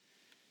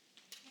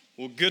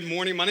Well, good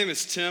morning. My name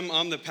is Tim.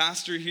 I'm the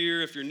pastor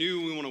here. If you're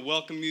new, we want to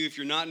welcome you. If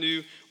you're not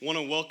new, want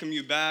to welcome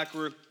you back.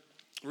 We're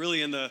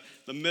really in the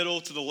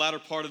middle to the latter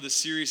part of the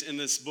series in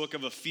this book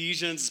of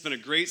Ephesians. It's been a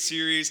great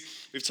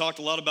series. We've talked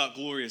a lot about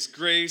glorious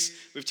grace.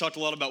 We've talked a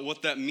lot about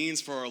what that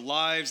means for our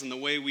lives and the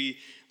way we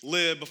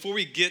live. Before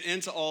we get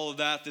into all of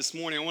that this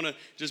morning, I want to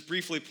just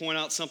briefly point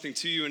out something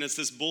to you, and it's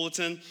this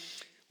bulletin.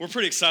 We're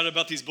pretty excited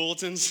about these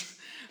bulletins.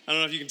 I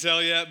don't know if you can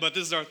tell yet, but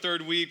this is our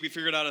third week. We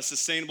figured out a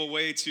sustainable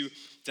way to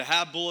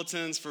have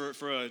bulletins for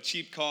a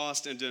cheap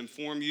cost and to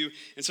inform you.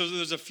 And so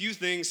there's a few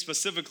things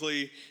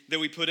specifically that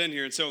we put in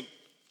here. And so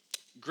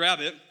grab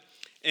it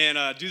and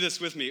do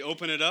this with me.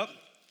 Open it up.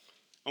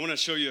 I want to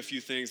show you a few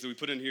things that we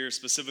put in here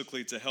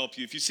specifically to help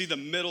you. If you see the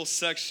middle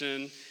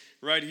section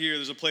right here,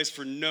 there's a place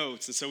for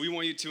notes. And so we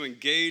want you to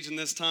engage in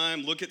this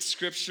time, look at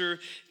scripture,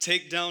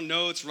 take down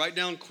notes, write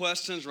down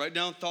questions, write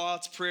down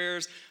thoughts,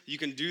 prayers. You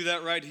can do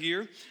that right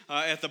here.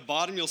 At the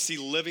bottom, you'll see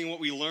living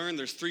what we learn.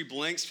 There's 3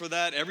 blanks for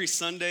that. Every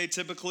Sunday,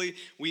 typically,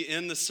 we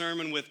end the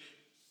sermon with,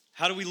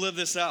 how do we live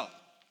this out?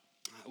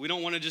 We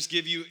don't want to just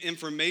give you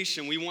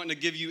information. We want to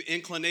give you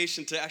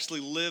inclination to actually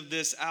live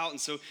this out. And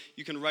so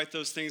you can write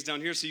those things down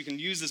here. So you can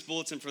use this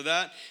bulletin for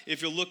that.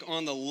 If you look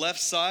on the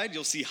left side,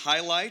 you'll see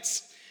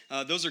highlights.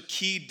 Those are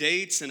key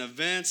dates and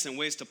events and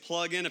ways to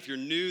plug in. If you're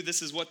new,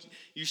 this is what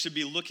you should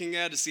be looking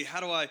at to see how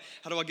do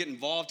I get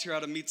involved here,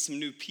 how to meet some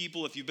new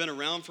people. If you've been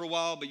around for a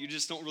while, but you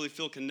just don't really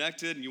feel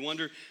connected and you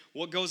wonder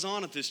what goes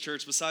on at this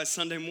church besides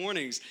Sunday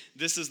mornings,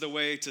 this is the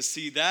way to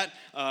see that.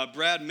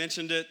 Brad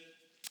mentioned it.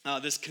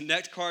 This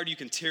Connect card, you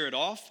can tear it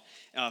off.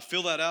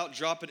 Fill that out,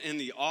 drop it in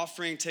the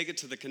offering, take it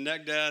to the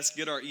Connect desk,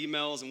 get our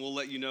emails, and we'll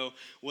let you know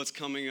what's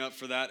coming up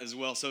for that as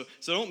well. So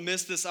don't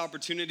miss this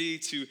opportunity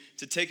to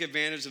take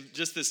advantage of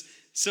just this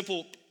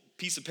simple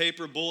piece of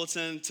paper,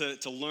 bulletin,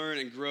 to learn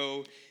and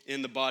grow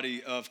in the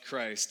body of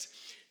Christ.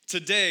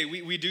 Today,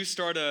 we do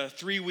start a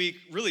 3-week,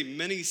 really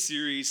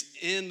mini-series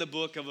in the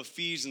book of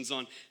Ephesians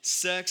on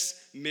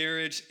sex,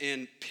 marriage,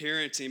 and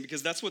parenting,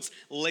 because that's what's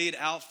laid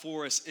out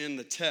for us in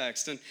the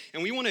text. And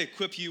we want to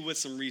equip you with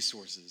some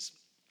resources.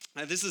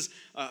 These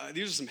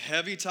are some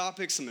heavy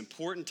topics, some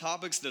important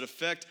topics that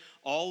affect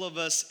all of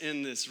us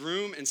in this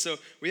room. And so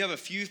we have a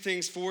few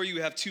things for you.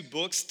 We have 2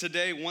 books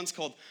today. One's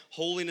called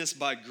Holiness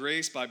by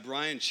Grace by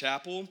Bryan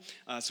Chapell.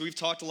 So we've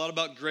talked a lot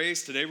about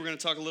grace. Today we're going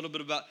to talk a little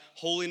bit about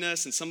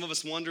holiness. And some of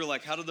us wonder,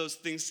 how do those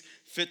things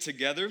fit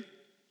together?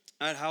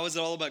 How is it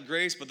all about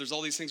grace? But there's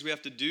all these things we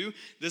have to do.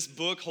 This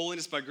book,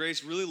 Holiness by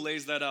Grace, really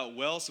lays that out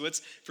well. So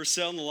it's for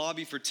sale in the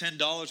lobby for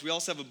 $10. We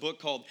also have a book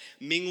called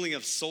Mingling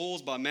of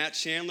Souls by Matt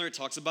Chandler. It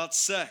talks about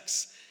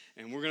sex.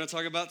 And we're going to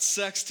talk about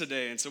sex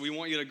today. And so we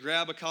want you to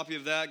grab a copy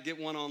of that, get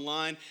one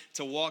online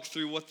to walk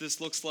through what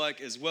this looks like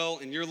as well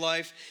in your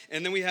life.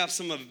 And then we have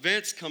some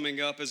events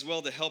coming up as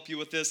well to help you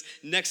with this.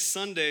 Next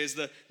Sunday is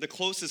the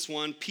closest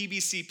one,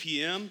 PBC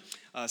PM,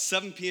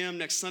 7 p.m.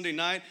 next Sunday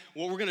night.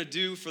 What we're going to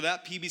do for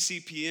that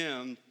PBC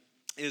PM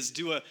is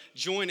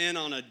join in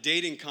on a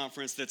dating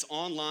conference that's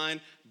online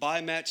by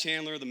Matt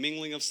Chandler, the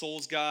Mingling of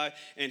Souls guy,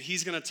 and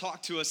he's going to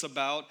talk to us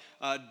about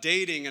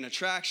dating and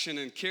attraction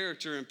and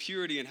character and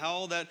purity and how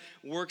all that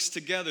works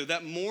together.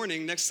 That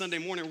morning, next Sunday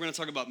morning, we're going to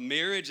talk about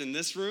marriage in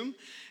this room,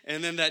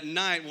 and then that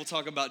night, we'll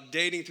talk about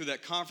dating through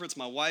that conference.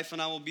 My wife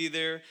and I will be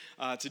there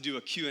to do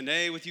a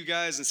Q&A with you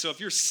guys, and so if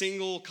you're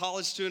single,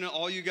 college student,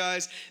 all you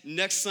guys,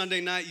 next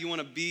Sunday night, you want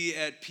to be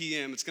at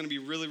PM. It's going to be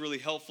really, really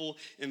helpful.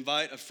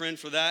 Invite a friend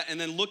for that, and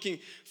then looking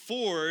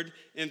forward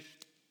in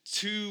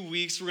 2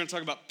 weeks, we're going to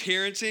talk about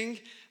parenting.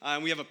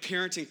 We have a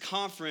parenting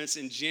conference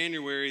in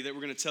January that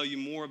we're going to tell you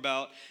more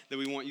about that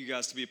we want you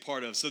guys to be a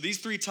part of. So these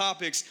 3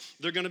 topics,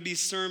 they're going to be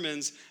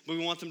sermons, but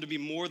we want them to be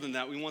more than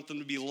that. We want them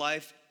to be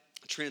life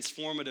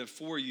transformative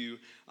for you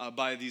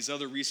by these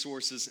other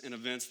resources and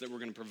events that we're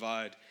going to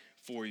provide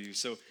for you.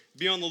 So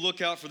be on the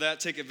lookout for that.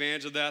 Take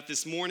advantage of that.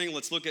 This morning,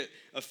 let's look at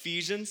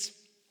Ephesians.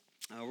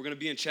 We're going to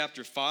be in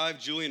chapter 5.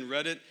 Julian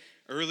read it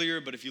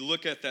earlier, but if you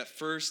look at that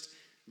first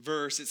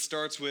verse, it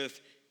starts with,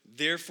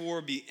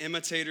 "Therefore be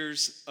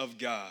imitators of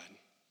God."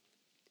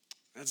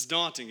 That's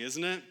daunting,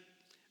 isn't it?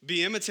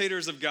 Be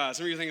imitators of God.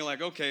 Some of you are thinking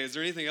okay, is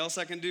there anything else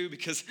I can do?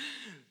 Because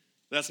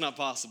that's not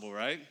possible,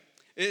 right?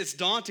 It's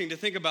daunting to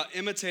think about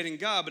imitating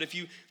God, but if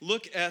you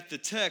look at the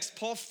text,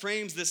 Paul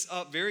frames this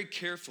up very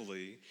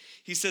carefully.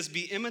 He says,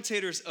 be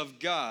imitators of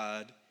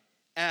God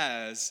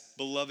as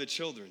beloved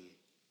children.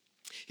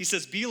 He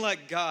says, be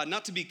like God,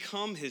 not to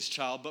become his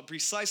child, but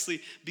precisely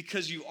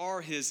because you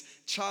are his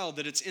child,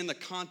 that it's in the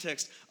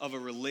context of a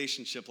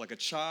relationship, like a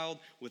child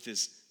with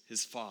his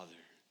father.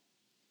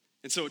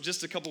 And so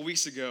just a couple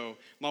weeks ago,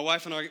 my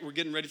wife and I were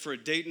getting ready for a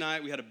date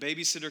night. We had a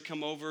babysitter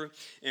come over,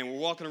 and we're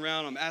walking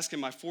around. I'm asking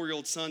my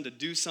 4-year-old son to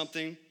do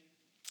something.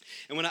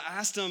 And when I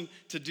asked him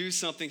to do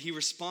something, he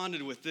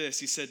responded with this.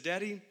 He said,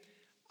 "Daddy,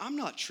 I'm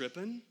not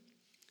tripping."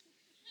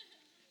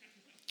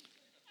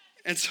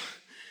 And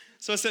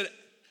so I said,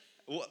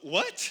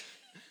 "What?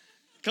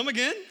 Come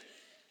again?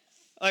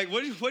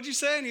 What'd you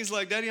say?" And he's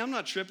like, "Daddy, I'm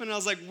not tripping." And I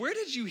was like, "Where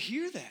did you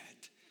hear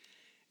that?"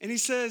 And he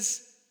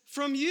says,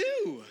 "From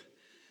you."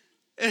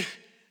 And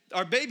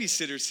our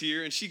babysitter's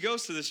here, and she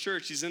goes to this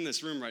church. She's in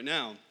this room right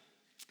now.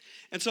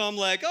 And so I'm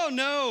like, oh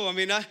no, I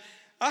mean,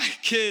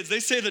 kids, they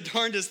say the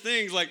darndest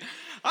things. Like,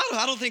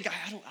 I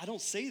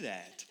don't say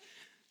that.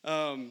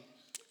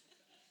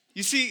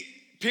 You see,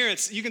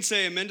 parents, you can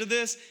say amen to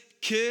this.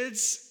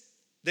 Kids,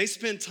 they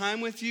spend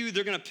time with you,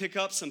 they're gonna pick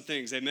up some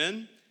things,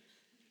 amen?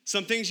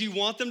 Some things you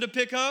want them to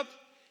pick up,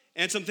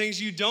 and some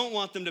things you don't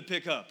want them to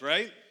pick up,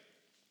 right?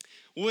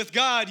 With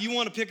God, you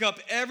want to pick up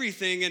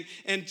everything,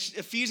 and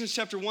Ephesians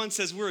chapter 1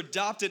 says we're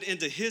adopted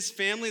into his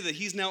family, that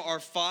he's now our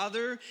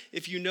Father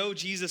if you know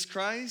Jesus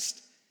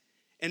Christ.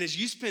 And as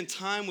you spend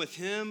time with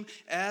him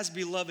as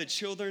beloved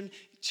children,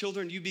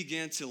 you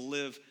begin to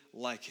live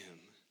like him.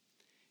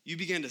 You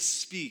begin to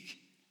speak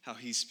how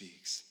he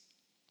speaks.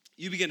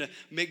 You begin to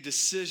make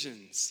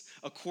decisions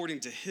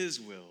according to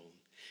his will.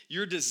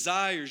 Your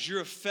desires,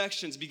 your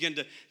affections begin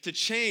to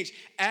change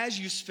as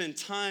you spend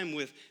time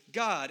with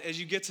God, as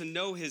you get to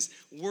know his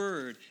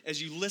word,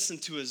 as you listen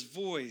to his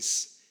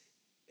voice,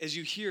 as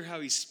you hear how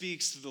he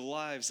speaks to the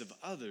lives of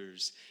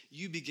others,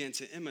 you begin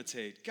to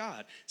imitate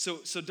God.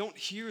 So don't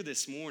hear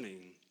this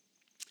morning,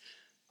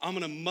 I'm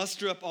going to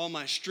muster up all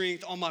my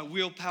strength, all my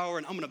willpower,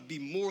 and I'm going to be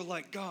more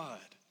like God.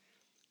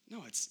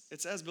 No,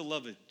 it's as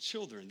beloved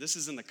children. This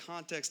is in the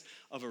context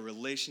of a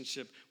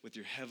relationship with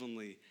your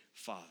heavenly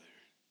Father.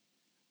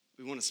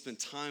 We want to spend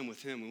time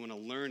with him. We want to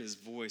learn his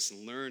voice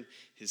and learn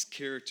his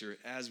character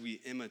as we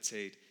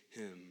imitate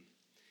him.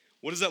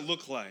 What does that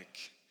look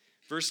like?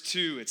 Verse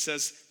 2, it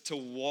says to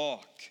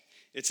walk.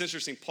 It's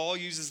interesting. Paul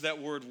uses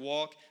that word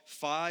walk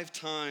 5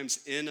 times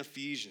in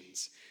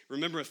Ephesians.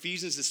 Remember,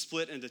 Ephesians is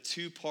split into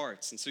 2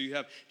 parts. And so you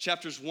have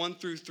chapters 1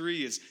 through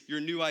 3 is your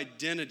new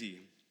identity.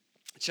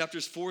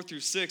 Chapters 4 through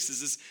 6 is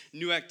this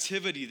new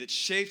activity that's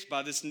shaped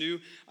by this new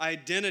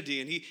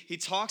identity. And he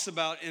talks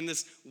about in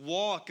this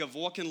walk of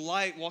walk in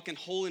light, walk in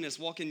holiness,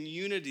 walk in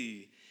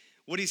unity.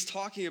 What he's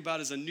talking about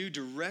is a new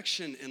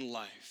direction in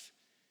life.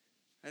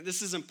 And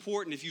this is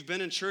important if you've been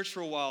in church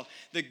for a while,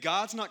 that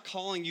God's not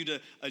calling you to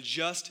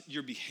adjust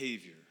your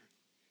behavior.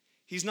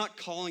 He's not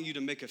calling you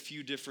to make a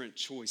few different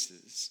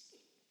choices.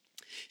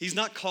 He's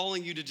not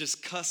calling you to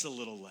just cuss a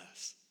little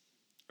less,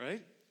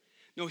 right?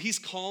 No, he's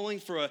calling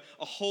for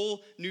a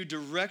whole new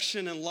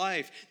direction in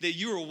life, that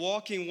you are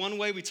walking one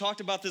way. We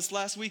talked about this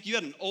last week. You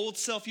had an old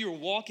self. You were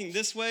walking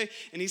this way,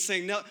 and he's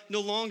saying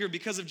no longer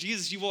because of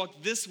Jesus, you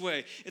walk this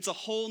way. It's a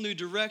whole new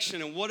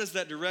direction. And what is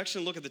that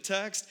direction? Look at the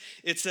text.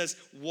 It says,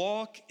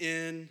 walk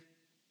in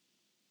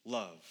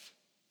love.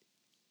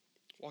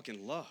 Walk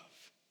in love.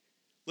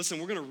 Listen,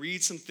 we're going to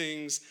read some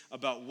things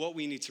about what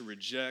we need to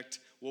reject,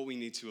 what we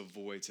need to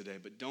avoid today.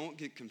 But don't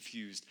get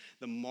confused.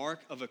 The mark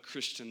of a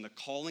Christian, the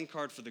calling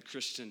card for the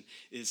Christian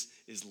is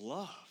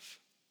love.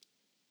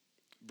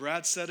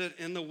 Brad said it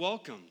in the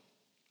welcome.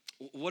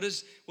 What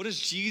does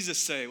Jesus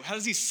say? How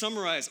does he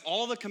summarize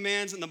all the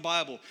commands in the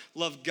Bible?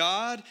 Love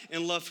God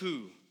and love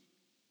who?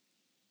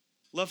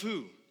 Love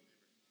who?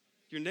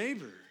 Your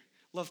neighbor.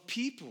 Love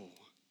people.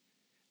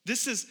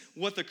 This is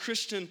what the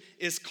Christian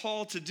is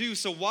called to do.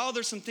 So while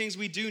there's some things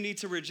we do need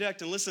to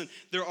reject, and listen,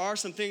 there are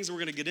some things, we're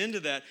going to get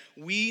into that,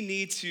 we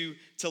need to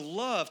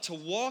love, to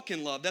walk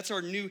in love. That's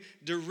our new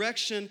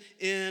direction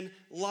in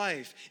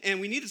life.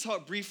 And we need to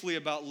talk briefly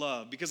about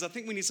love, because I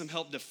think we need some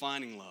help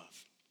defining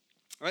love.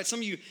 All right, some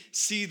of you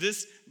see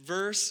this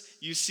verse,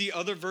 you see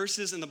other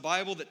verses in the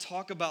Bible that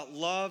talk about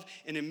love,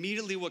 and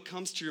immediately what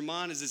comes to your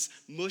mind is this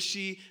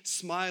mushy,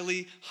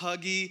 smiley,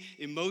 huggy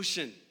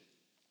emotion.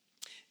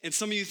 And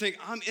some of you think,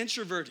 I'm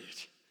introverted.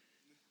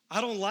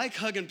 I don't like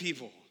hugging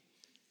people.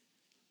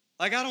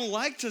 Like, I don't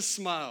like to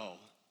smile.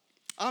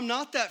 I'm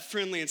not that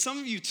friendly. And some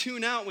of you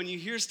tune out when you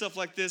hear stuff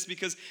like this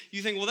because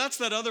you think, well, that's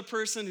that other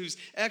person who's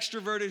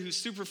extroverted, who's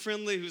super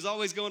friendly, who's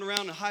always going around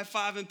and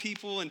high-fiving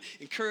people and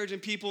encouraging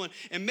people.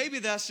 And maybe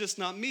that's just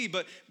not me.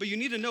 But you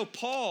need to know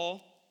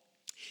Paul,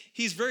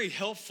 he's very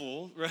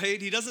helpful,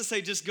 right? He doesn't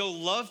say just go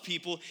love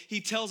people.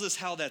 He tells us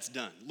how that's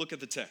done. Look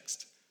at the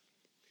text.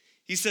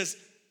 He says,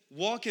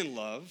 walk in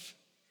love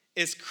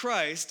as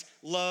Christ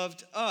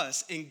loved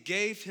us and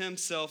gave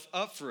himself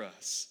up for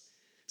us.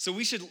 So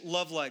we should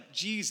love like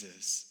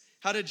Jesus.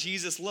 How did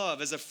Jesus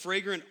love? As a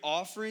fragrant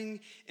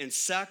offering and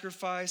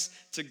sacrifice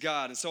to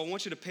God. And so I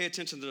want you to pay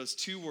attention to those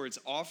 2 words,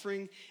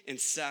 offering and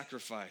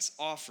sacrifice.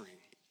 Offering.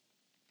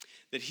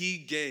 That he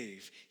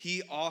gave,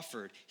 he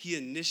offered, he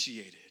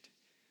initiated.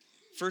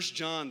 1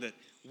 John, that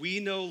we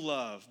know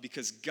love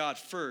because God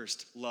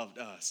first loved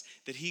us.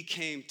 That he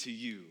came to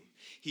you.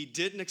 He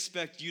didn't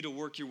expect you to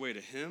work your way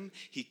to him.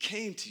 He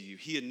came to you.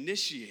 He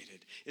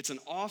initiated. It's an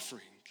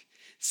offering.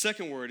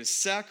 Second word is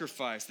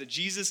sacrifice, that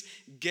Jesus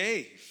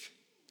gave.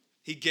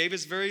 He gave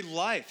his very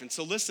life. And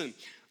so listen,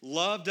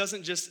 love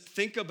doesn't just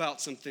think about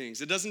some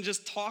things. It doesn't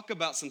just talk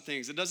about some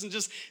things. It doesn't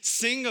just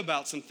sing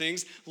about some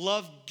things.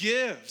 Love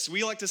gives.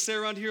 We like to say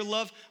around here,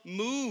 love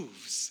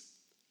moves.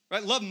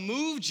 Right? Love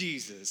moved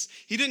Jesus.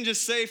 He didn't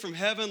just say from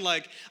heaven,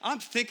 like, I'm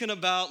thinking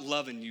about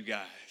loving you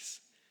guys.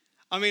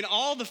 I mean,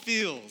 all the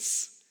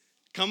feels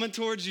coming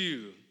towards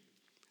you.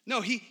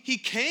 No, he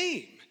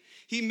came.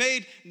 He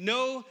made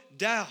no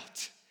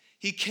doubt.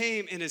 He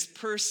came in his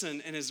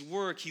person and his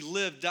work. He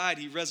lived, died,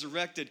 he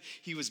resurrected,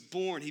 he was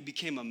born, he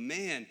became a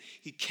man.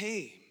 He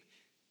came,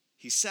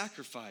 he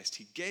sacrificed,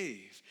 he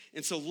gave.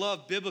 And so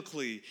love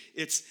biblically,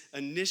 it's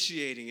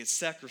initiating, it's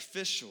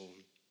sacrificial.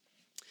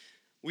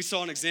 We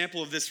saw an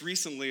example of this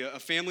recently. A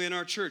family in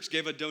our church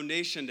gave a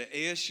donation to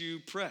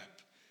ASU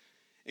Prep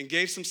and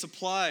gave some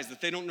supplies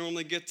that they don't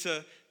normally get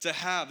to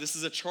have. This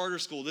is a charter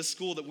school, this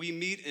school that we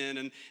meet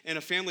in. And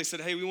a family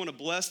said, hey, we want to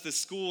bless this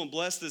school and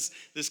bless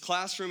this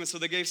classroom. And so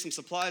they gave some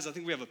supplies. I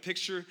think we have a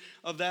picture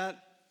of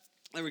that.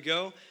 There we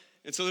go.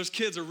 And so those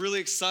kids are really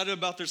excited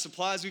about their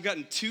supplies. We've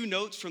gotten 2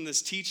 notes from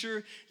this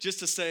teacher just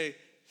to say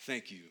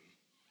thank you.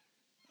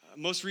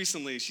 Most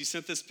recently, she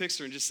sent this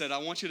picture and just said, I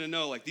want you to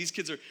know, like, these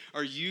kids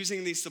are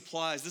using these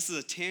supplies. This is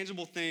a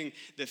tangible thing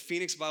that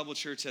Phoenix Bible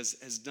Church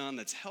has done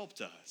that's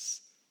helped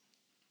us.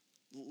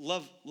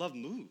 Love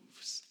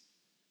moves.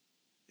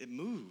 It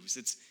moves.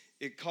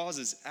 It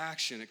causes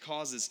action. It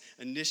causes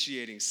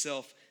initiating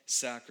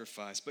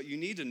self-sacrifice. But you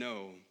need to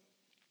know,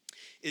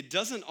 it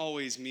doesn't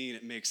always mean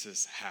it makes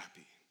us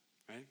happy,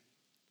 right?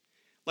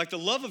 Like the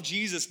love of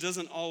Jesus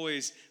doesn't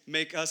always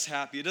make us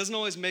happy. It doesn't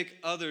always make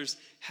others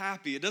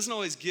happy. It doesn't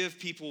always give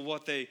people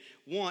what they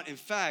want. In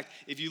fact,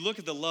 if you look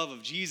at the love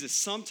of Jesus,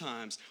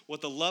 sometimes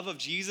what the love of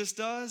Jesus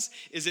does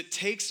is it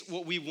takes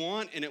what we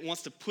want and it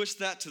wants to push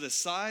that to the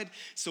side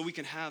so we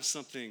can have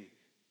something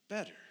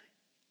better.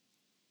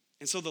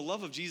 And so the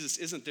love of Jesus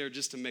isn't there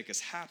just to make us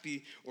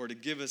happy or to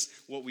give us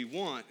what we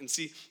want. And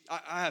see,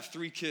 I have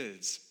 3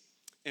 kids,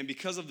 and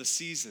because of the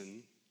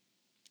season,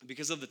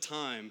 because of the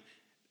time,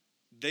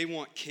 they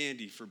want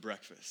candy for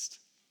breakfast,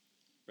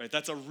 right?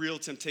 That's a real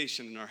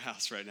temptation in our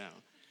house right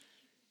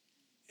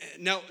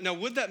now. Now,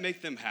 would that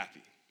make them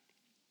happy?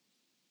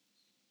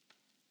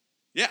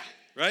 Yeah,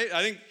 right?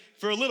 I think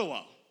for a little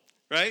while,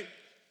 right?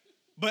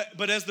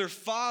 But as their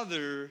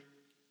father,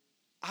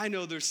 I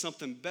know there's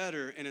something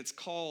better, and it's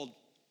called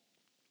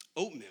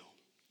oatmeal,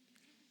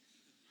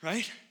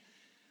 right?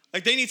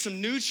 Like they need some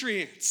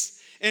nutrients.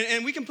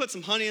 And we can put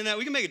some honey in that.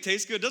 We can make it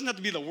taste good. It doesn't have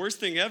to be the worst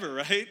thing ever,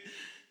 right?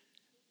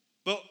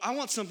 But I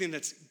want something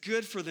that's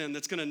good for them,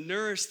 that's going to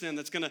nourish them,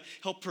 that's going to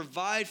help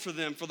provide for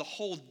them for the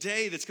whole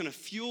day, that's going to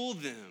fuel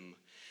them.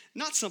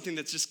 Not something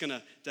that's just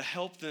going to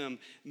help them,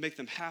 make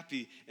them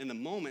happy in the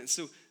moment.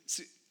 So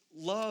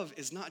love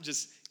is not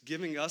just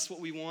giving us what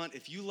we want.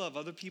 If you love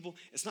other people,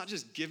 it's not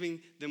just giving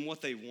them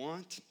what they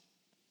want.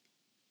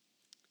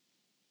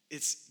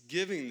 It's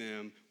giving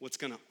them what's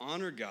going to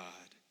honor God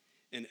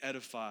and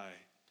edify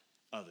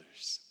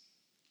others.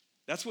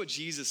 That's what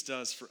Jesus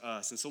does for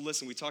us. And so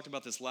listen, we talked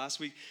about this last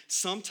week.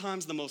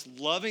 Sometimes the most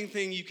loving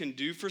thing you can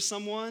do for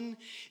someone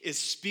is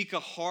speak a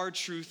hard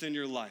truth in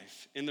their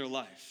life.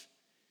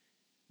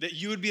 That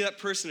you would be that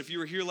person, if you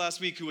were here last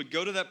week, who would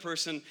go to that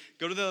person,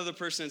 go to the other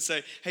person and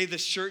say, hey, the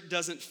shirt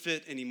doesn't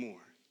fit anymore,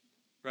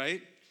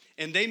 right?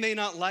 And they may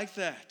not like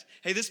that.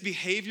 Hey, this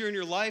behavior in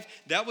your life,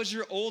 that was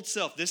your old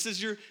self. This is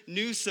your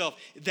new self.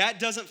 That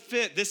doesn't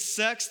fit. This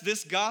sex,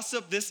 this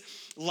gossip, this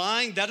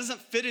lying, that doesn't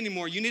fit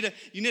anymore. You need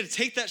to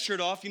take that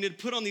shirt off. You need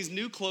to put on these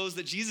new clothes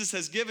that Jesus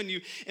has given you.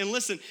 And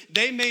listen,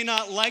 they may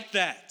not like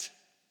that,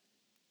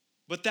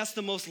 but that's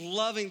the most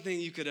loving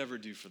thing you could ever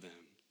do for them.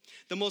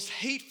 The most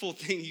hateful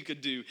thing you could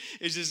do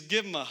is just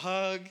give them a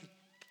hug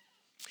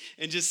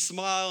and just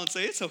smile and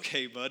say, it's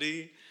okay,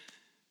 buddy.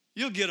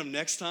 You'll get them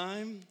next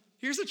time.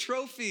 Here's a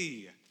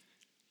trophy.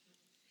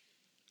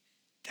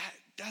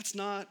 That's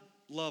not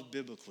love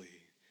biblically.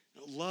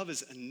 Love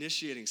is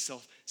initiating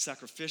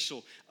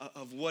self-sacrificial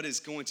of what is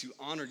going to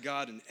honor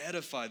God and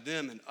edify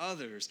them and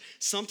others.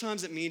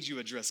 Sometimes it means you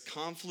address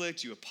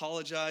conflict, you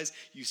apologize,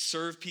 you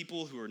serve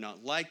people who are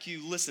not like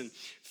you. Listen,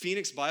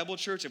 Phoenix Bible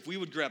Church, if we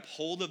would grab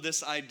hold of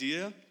this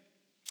idea,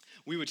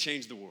 we would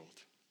change the world.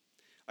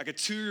 Like a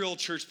 2-year-old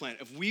church plant,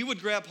 if we would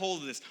grab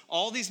hold of this,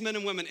 all these men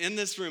and women in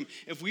this room,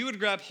 if we would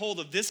grab hold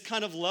of this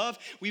kind of love,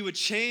 we would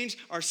change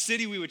our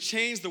city, we would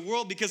change the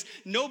world, because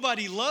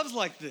nobody loves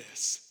like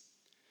this.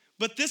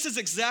 But this is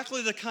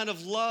exactly the kind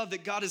of love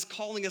that God is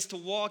calling us to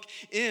walk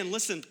in.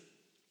 Listen,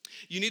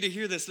 you need to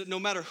hear this, that no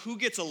matter who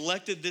gets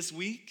elected this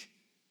week,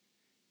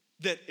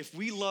 that if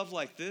we love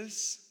like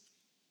this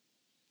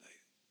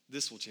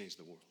will change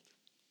the world.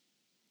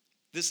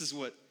 This is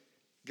what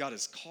God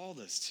has called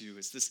us to,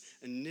 is this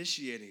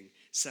initiating,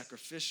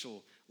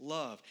 sacrificial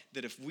love.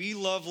 That if we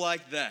love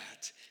like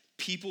that,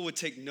 people would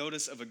take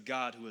notice of a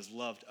God who has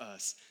loved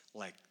us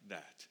like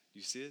that.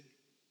 You see it?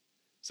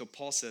 So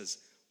Paul says,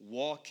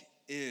 walk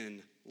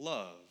in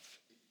love.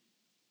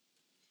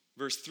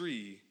 Verse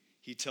 3,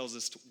 he tells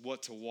us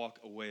what to walk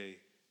away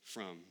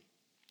from.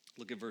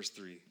 Look at verse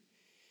 3.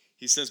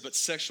 He says, but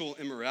sexual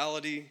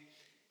immorality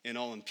and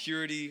all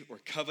impurity or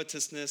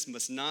covetousness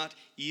must not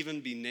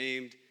even be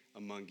named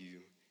among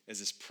you,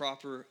 as is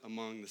proper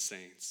among the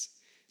saints.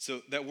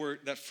 So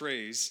that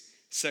phrase,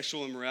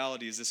 sexual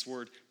immorality, is this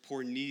word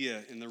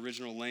porneia in the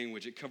original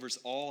language. It covers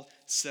all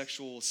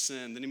sexual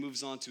sin. Then he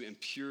moves on to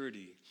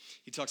impurity.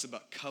 He talks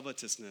about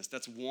covetousness.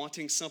 That's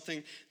wanting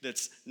something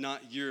that's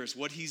not yours.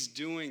 What he's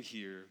doing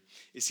here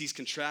is he's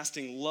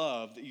contrasting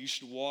love that you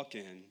should walk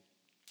in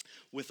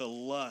with a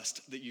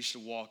lust that you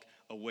should walk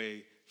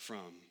away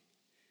from.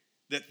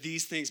 That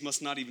these things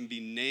must not even be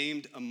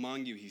named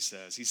among you, he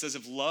says. He says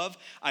if love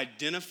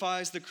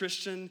identifies the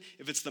Christian,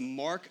 if it's the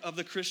mark of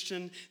the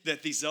Christian,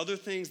 that these other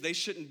things, they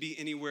shouldn't be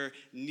anywhere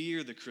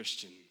near the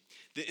Christian.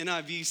 The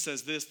NIV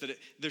says this, that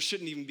there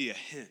shouldn't even be a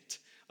hint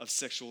of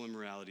sexual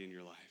immorality in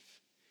your life.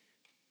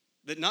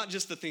 That not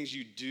just the things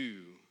you do,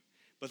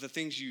 but the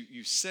things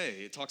you say.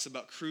 It talks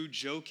about crude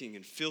joking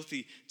and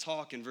filthy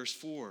talk in verse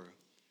 4.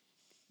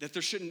 That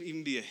there shouldn't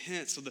even be a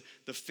hint. So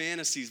the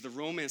fantasies, the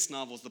romance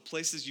novels, the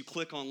places you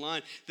click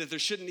online, that there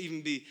shouldn't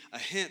even be a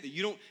hint, that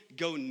you don't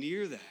go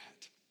near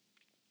that.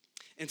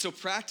 And so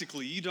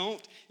practically, you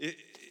don't,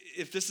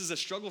 if this is a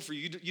struggle for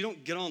you, you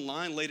don't get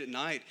online late at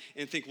night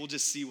and think, we'll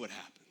just see what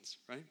happens,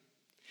 right?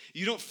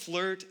 You don't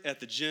flirt at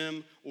the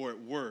gym or at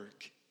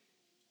work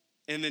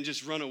and then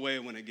just run away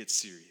when it gets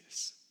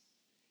serious.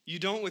 You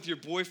don't with your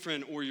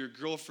boyfriend or your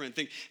girlfriend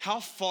think,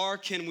 how far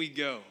can we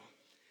go?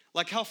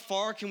 Like, how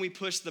far can we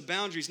push the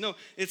boundaries? No,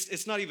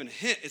 it's not even a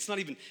hint. It's not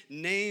even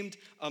named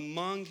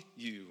among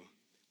you.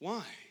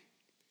 Why?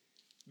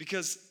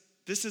 Because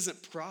this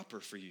isn't proper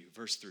for you,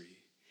 verse 3.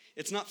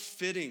 It's not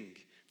fitting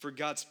for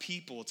God's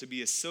people to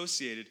be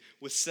associated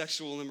with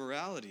sexual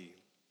immorality.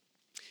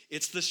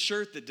 It's the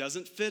shirt that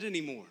doesn't fit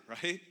anymore,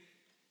 right?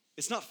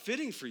 It's not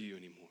fitting for you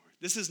anymore.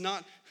 This is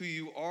not who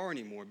you are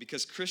anymore,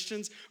 because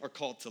Christians are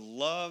called to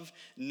love,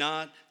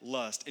 not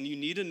lust. And you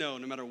need to know,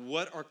 no matter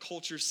what our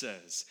culture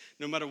says,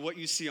 no matter what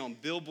you see on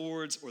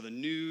billboards or the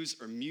news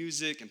or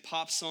music and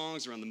pop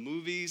songs or on the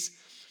movies,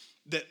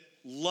 that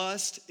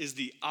lust is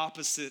the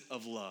opposite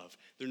of love.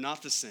 They're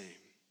not the same.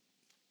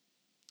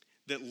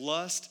 That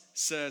lust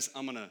says,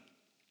 I'm going to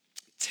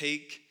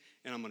take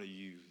and I'm going to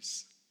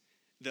use.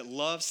 That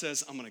love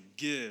says, I'm going to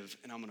give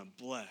and I'm going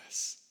to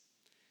bless.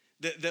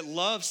 That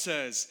love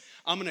says,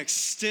 I'm going to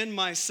extend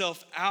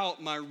myself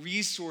out, my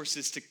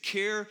resources to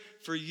care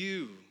for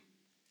you.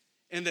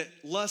 And that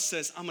lust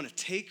says, I'm going to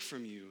take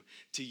from you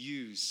to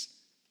use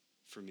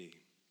for me.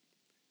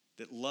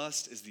 That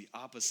lust is the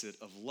opposite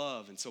of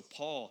love. And so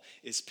Paul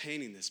is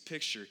painting this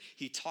picture.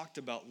 He talked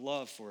about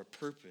love for a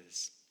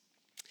purpose.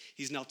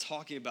 He's now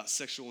talking about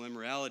sexual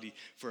immorality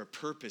for a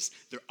purpose.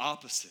 They're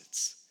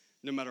opposites.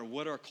 No matter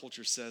what our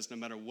culture says, no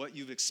matter what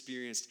you've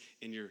experienced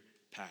in your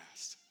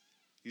past.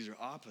 These are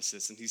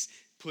opposites, and he's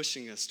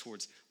pushing us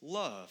towards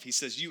love. He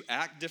says, you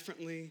act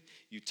differently,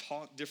 you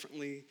talk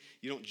differently,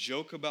 you don't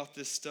joke about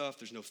this stuff,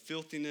 there's no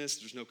filthiness,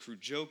 there's no crude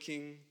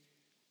joking.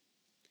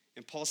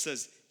 And Paul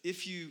says,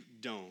 if you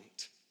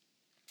don't,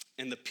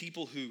 and the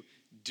people who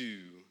do,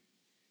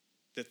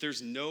 that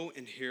there's no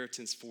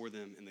inheritance for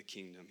them in the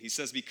kingdom. He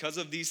says, because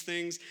of these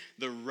things,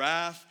 the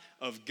wrath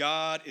of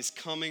God is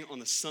coming on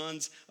the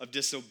sons of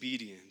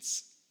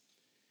disobedience.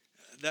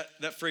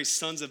 That phrase,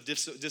 sons of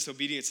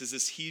disobedience, is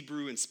this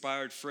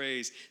Hebrew-inspired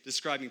phrase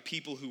describing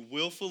people who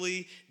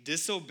willfully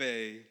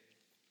disobey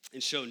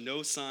and show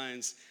no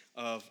signs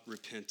of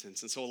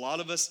repentance. And so a lot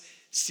of us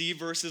see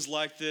verses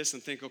like this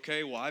and think,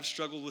 okay, well, I've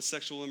struggled with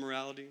sexual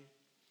immorality.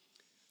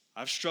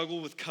 I've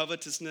struggled with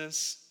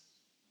covetousness.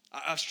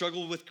 I've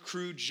struggled with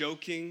crude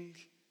joking.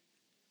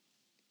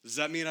 Does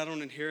that mean I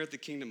don't inherit the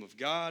kingdom of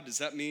God? Does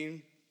that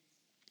mean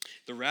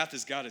the wrath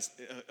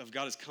of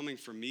God is coming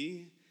for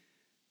me?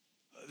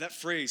 That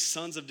phrase,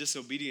 sons of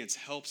disobedience,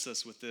 helps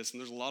us with this.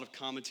 And there's a lot of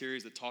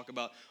commentaries that talk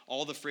about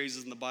all the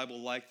phrases in the Bible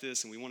like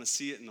this, and we want to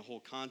see it in the whole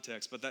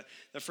context. But that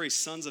phrase,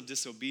 sons of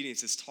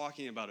disobedience, is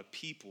talking about a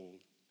people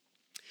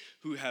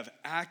who have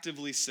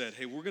actively said,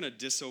 hey, we're going to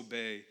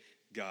disobey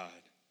God.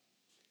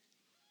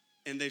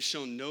 And they've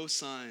shown no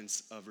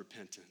signs of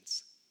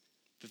repentance.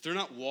 That they're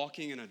not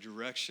walking in a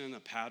direction,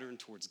 a pattern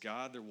towards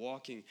God. They're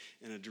walking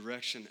in a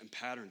direction and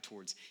pattern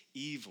towards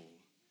evil.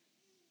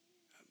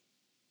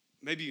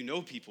 Maybe you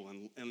know people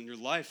in your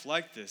life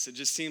like this. It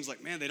just seems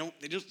like, man,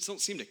 they just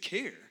don't seem to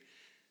care.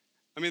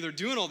 I mean, they're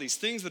doing all these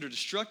things that are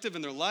destructive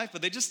in their life,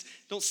 but they just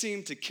don't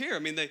seem to care. I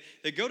mean,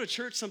 they go to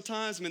church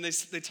sometimes. I mean,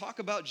 they talk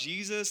about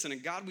Jesus and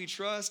in God we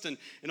trust and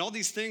all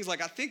these things.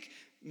 Like, I think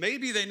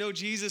maybe they know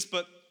Jesus,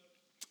 but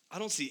I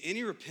don't see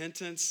any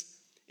repentance,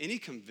 any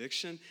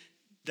conviction.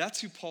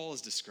 That's who Paul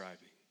is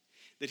describing.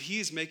 That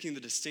he is making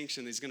the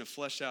distinction that he's going to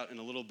flesh out in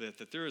a little bit,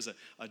 that there is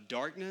a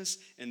darkness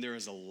and there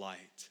is a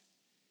light.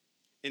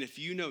 And if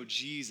you know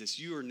Jesus,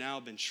 you are now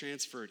been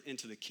transferred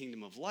into the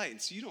kingdom of light. And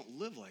so you don't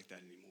live like that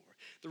anymore.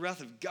 The wrath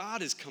of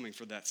God is coming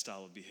for that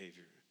style of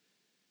behavior.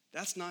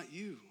 That's not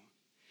you.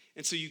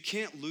 And so you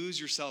can't lose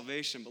your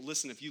salvation. But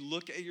listen, if you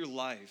look at your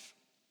life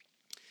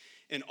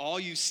and all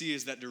you see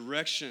is that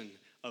direction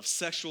of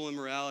sexual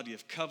immorality,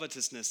 of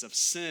covetousness, of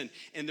sin,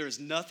 and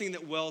there's nothing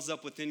that wells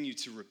up within you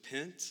to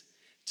repent,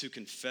 to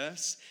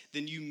confess,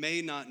 then you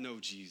may not know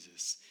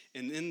Jesus.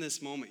 And in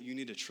this moment, you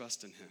need to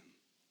trust in him.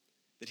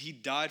 That he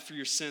died for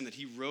your sin, that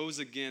he rose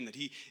again, that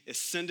he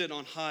ascended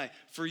on high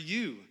for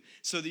you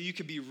so that you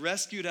could be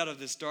rescued out of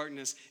this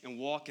darkness and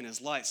walk in his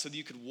light, so that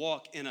you could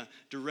walk in a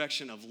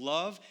direction of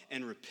love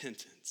and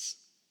repentance.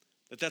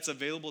 That's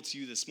available to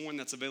you this morning,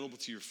 that's available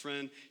to your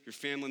friend, your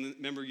family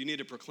member. You need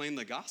to proclaim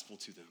the gospel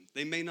to them.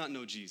 They may not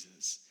know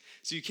Jesus.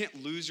 So you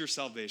can't lose your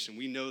salvation.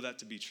 We know that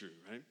to be true,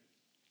 right?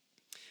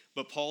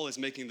 But Paul is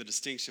making the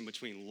distinction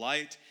between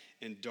light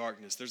and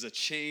darkness. There's a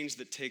change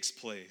that takes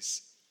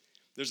place.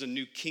 There's a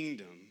new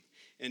kingdom.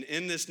 And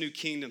in this new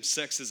kingdom,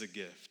 sex is a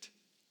gift.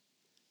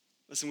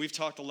 Listen, we've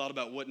talked a lot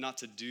about what not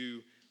to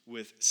do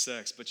with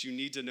sex, but you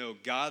need to know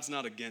God's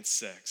not against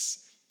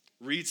sex.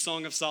 Read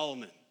Song of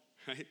Solomon,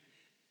 right?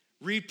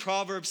 Read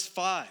Proverbs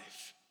 5.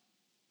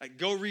 Like,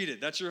 go read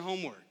it. That's your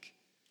homework.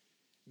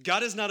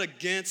 God is not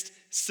against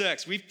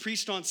sex. We've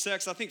preached on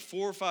sex, I think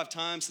 4 or 5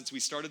 times since we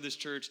started this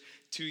church,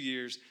 2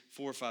 years,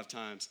 4 or 5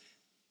 times.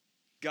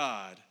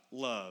 God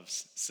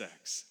loves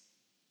sex,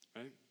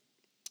 right?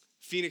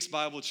 Phoenix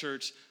Bible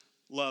Church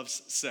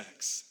loves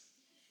sex.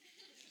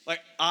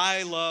 Like,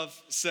 I love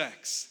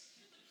sex.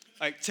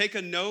 Like, take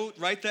a note,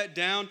 write that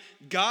down.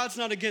 God's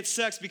not against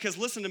sex because,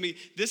 listen to me,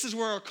 this is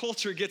where our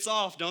culture gets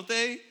off, don't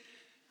they?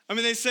 I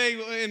mean, they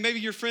say, and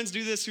maybe your friends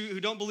do this who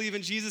don't believe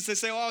in Jesus, they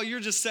say, oh, you're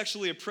just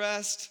sexually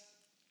oppressed.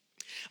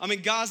 I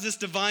mean, God's this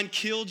divine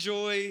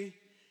killjoy.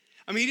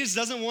 I mean, he just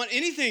doesn't want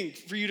anything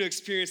for you to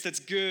experience that's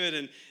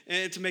good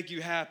and to make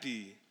you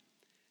happy.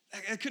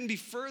 It couldn't be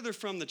further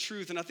from the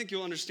truth, and I think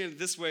you'll understand it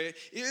this way.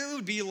 It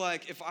would be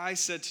like if I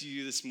said to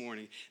you this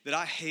morning that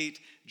I hate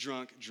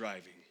drunk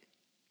driving.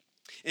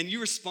 And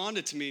you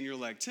responded to me and you're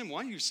like, Tim,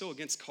 why are you so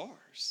against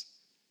cars?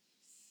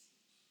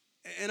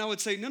 And I would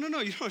say, no, you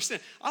don't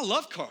understand. I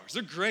love cars.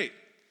 They're great.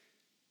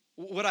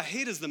 What I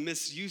hate is the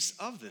misuse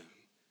of them.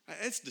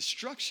 It's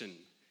destruction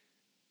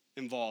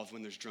involved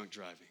when there's drunk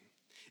driving.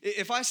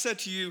 If I said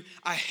to you,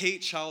 I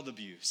hate child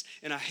abuse,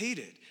 and I hate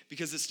it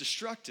because it's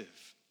destructive,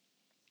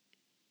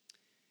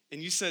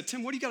 and you said,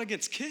 Tim, what do you got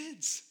against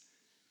kids?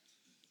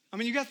 I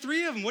mean, you got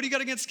 3 of them. What do you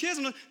got against kids?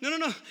 I'm like,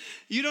 no.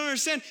 You don't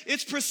understand.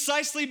 It's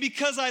precisely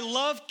because I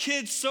love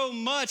kids so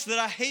much that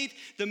I hate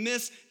the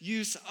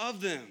misuse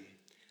of them.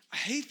 I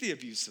hate the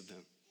abuse of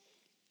them.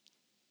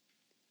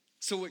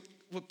 So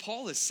what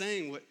Paul is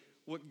saying,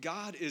 what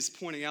God is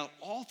pointing out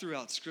all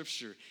throughout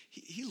Scripture,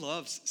 he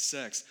loves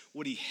sex.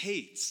 What he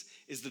hates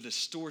is the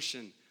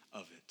distortion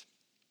of it,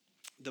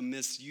 the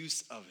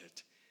misuse of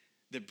it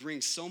that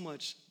brings so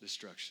much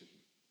destruction.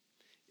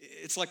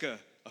 It's like a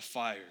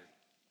fire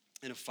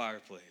in a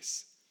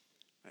fireplace.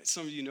 Right?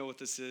 Some of you know what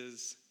this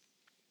is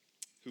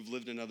who've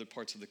lived in other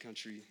parts of the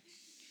country.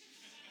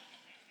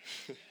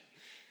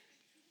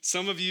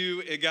 Some of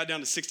you, it got down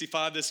to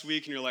 65 this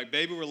week, and you're like,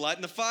 baby, we're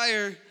lighting the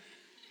fire.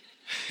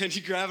 And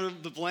you grab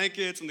the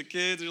blankets and the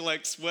kids, and you're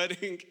like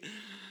sweating.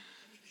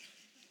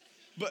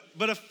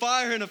 But a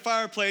fire in a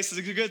fireplace is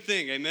a good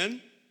thing,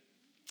 amen?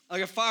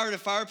 Like a fire in a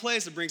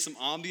fireplace, it brings some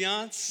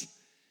ambiance.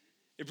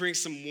 It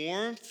brings some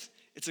warmth.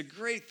 It's a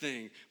great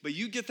thing, but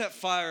you get that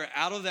fire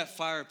out of that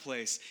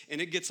fireplace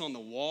and it gets on the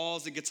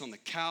walls, it gets on the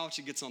couch,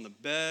 it gets on the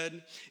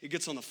bed, it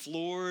gets on the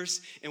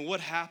floors, and what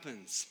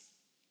happens?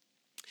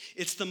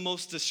 It's the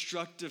most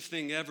destructive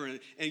thing ever, and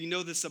you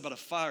know this about a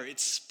fire, it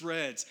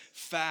spreads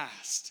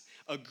fast,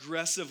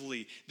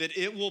 aggressively, that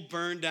it will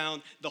burn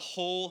down the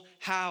whole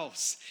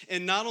house.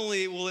 And not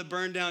only will it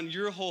burn down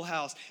your whole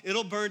house,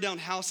 it'll burn down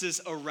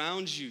houses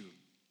around you.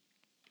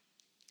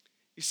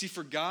 You see,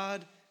 for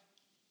God,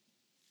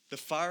 the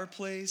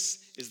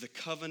fireplace is the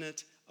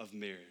covenant of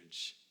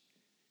marriage.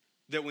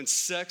 That when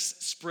sex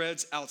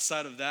spreads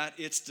outside of that,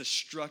 it's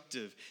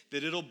destructive.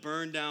 That it'll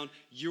burn down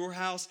your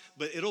house,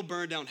 but it'll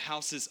burn down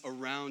houses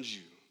around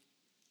you.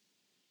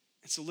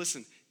 And so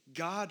listen,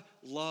 God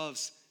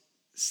loves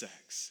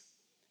sex.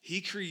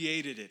 He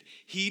created it.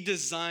 He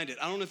designed it.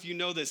 I don't know if you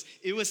know this.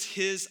 It was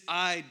his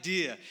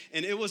idea.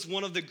 And it was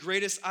one of the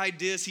greatest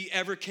ideas he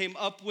ever came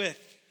up with.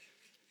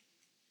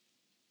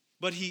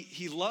 But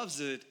he loves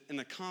it in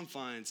the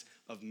confines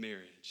of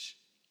marriage.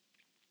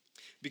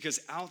 Because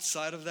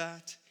outside of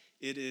that,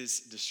 it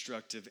is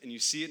destructive. And you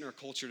see it in our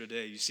culture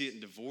today. You see it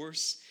in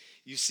divorce.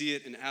 You see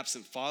it in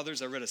absent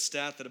fathers. I read a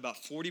stat that about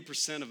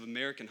 40% of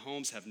American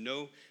homes have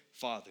no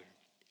father.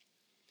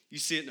 You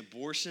see it in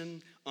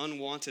abortion,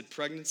 unwanted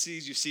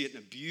pregnancies. You see it in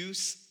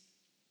abuse.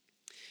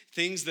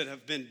 Things that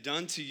have been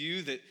done to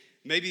you that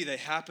maybe they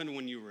happened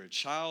when you were a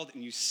child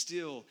and you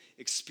still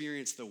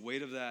experience the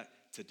weight of that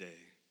today.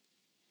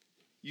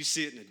 You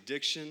see it in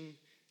addiction.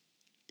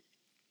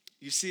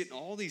 You see it in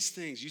all these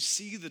things. You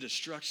see the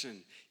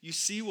destruction. You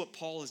see what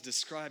Paul is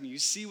describing. You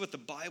see what the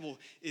Bible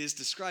is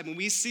describing.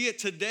 We see it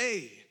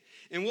today.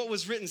 And what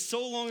was written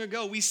so long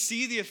ago, we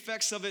see the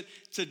effects of it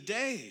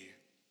today.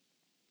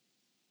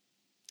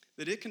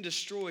 That it can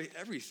destroy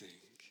everything.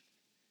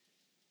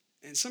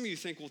 And some of you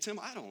think, well, Tim,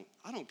 I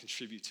don't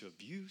contribute to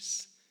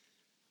abuse.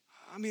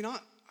 I mean, I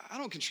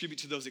don't contribute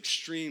to those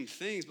extreme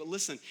things. But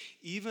listen,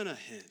 even a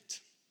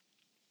hint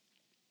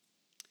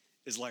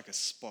is like a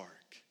spark.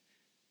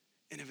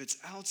 And if it's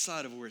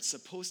outside of where it's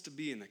supposed to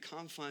be in the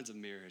confines of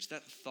marriage,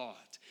 that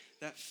thought,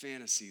 that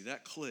fantasy,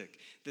 that click,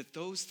 that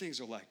those things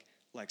are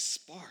like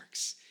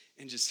sparks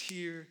and just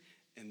here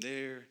and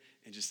there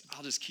and just,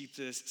 I'll just keep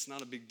this. It's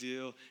not a big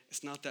deal.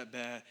 It's not that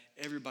bad.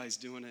 Everybody's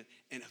doing it.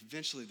 And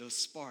eventually those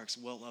sparks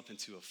well up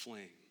into a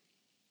flame.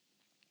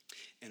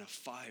 and a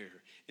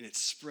fire, and it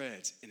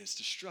spreads, and it's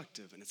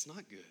destructive, and it's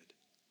not good.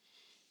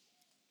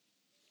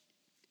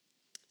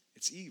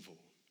 It's evil.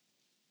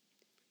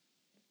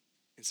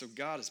 And so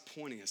God is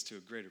pointing us to a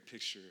greater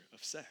picture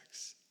of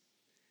sex,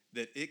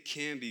 that it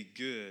can be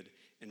good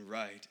and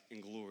right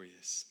and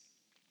glorious,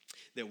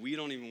 that we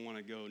don't even want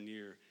to go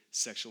near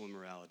sexual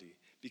immorality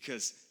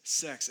because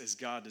sex, as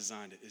God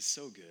designed it, is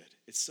so good.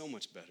 It's so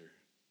much better.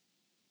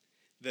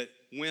 That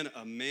when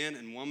a man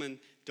and woman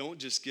don't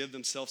just give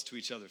themselves to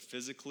each other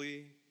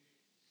physically,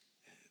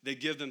 they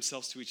give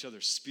themselves to each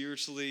other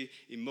spiritually,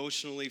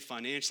 emotionally,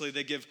 financially.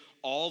 They give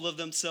all of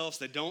themselves.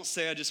 They don't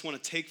say, I just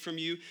want to take from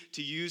you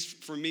to use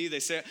for me. They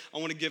say, I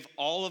want to give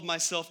all of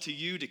myself to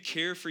you to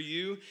care for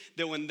you.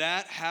 That when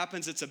that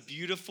happens, it's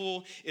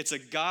a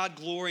God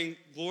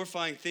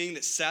glorifying thing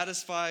that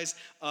satisfies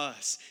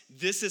us.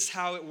 This is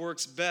how it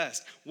works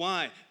best.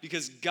 Why?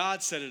 Because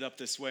God set it up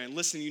this way. And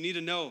listen, you need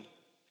to know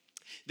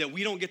that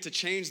we don't get to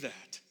change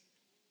that.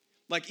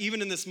 Like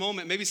even in this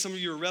moment, maybe some of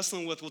you are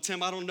wrestling with, well,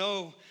 Tim, I don't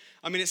know.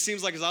 I mean, it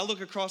seems like as I look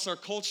across our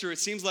culture, it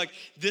seems like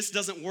this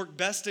doesn't work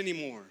best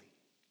anymore.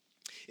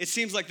 It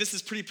seems like this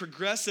is pretty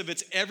progressive.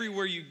 It's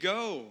everywhere you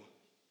go.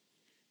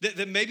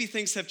 That maybe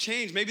things have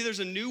changed. Maybe there's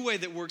a new way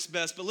that works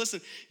best. But listen,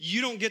 you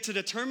don't get to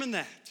determine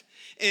that.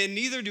 And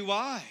neither do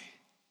I.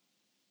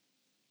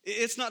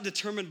 It's not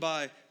determined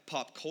by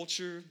pop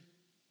culture.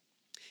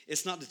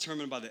 It's not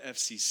determined by the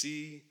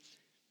FCC.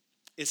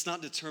 It's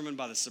not determined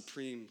by the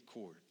Supreme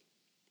Court.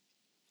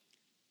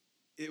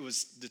 It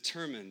was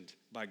determined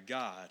by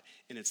God,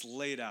 and it's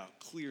laid out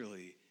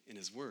clearly in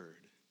his word.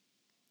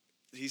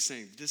 He's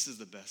saying, this is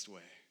the best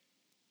way.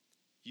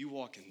 You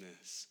walk in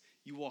this.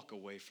 You walk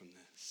away from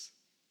this.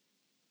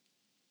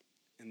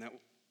 And that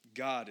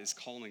God is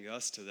calling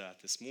us to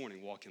that this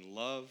morning. Walk in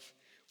love,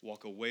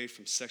 walk away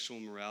from sexual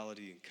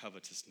immorality and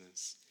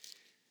covetousness.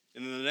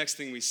 And then the next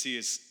thing we see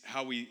is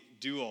how we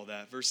do all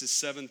that. Verses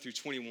 7 through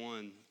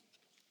 21.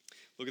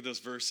 Look at those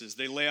verses.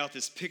 They lay out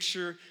this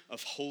picture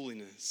of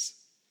holiness.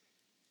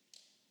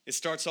 It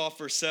starts off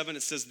verse 7.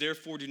 It says,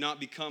 therefore do not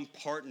become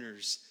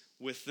partners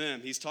with them.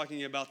 He's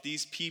talking about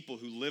these people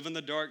who live in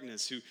the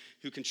darkness,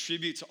 who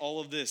contribute to all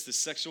of this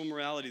sexual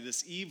morality,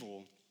 this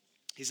evil.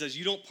 He says,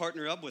 you don't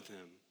partner up with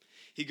them.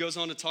 He goes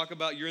on to talk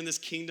about you're in this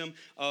kingdom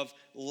of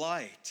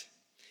light.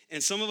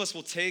 And some of us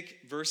will take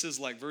verses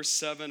like verse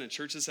 7, and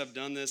churches have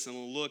done this, and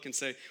we'll look and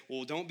say,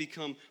 well, don't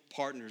become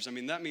partners. I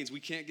mean, that means we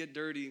can't get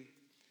dirty.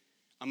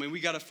 I mean, we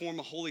got to form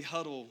a holy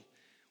huddle.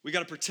 We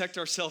got to protect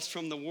ourselves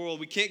from the world.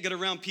 We can't get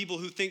around people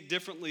who think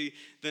differently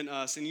than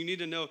us. And you need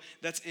to know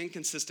that's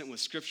inconsistent with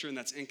Scripture and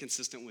that's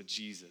inconsistent with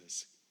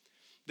Jesus.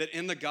 That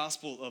in the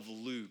Gospel of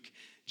Luke,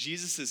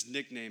 Jesus'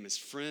 nickname is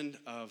friend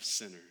of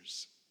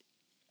sinners.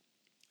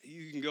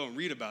 You can go and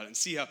read about it and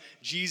see how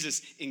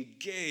Jesus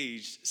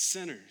engaged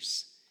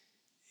sinners.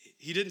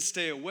 He didn't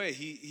stay away,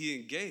 he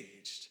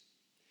engaged.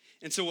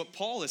 And so what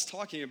Paul is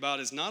talking about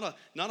is not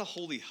a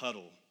holy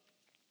huddle.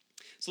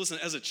 So listen,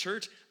 as a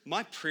church,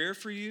 my prayer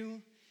for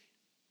you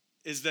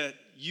is that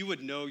you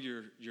would know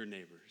your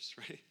neighbors,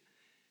 right?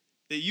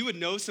 That you would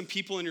know some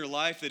people in your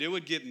life that it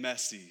would get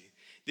messy.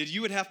 That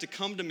you would have to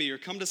come to me or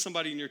come to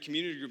somebody in your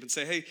community group and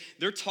say, hey,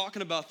 they're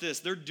talking about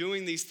this, they're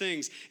doing these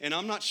things, and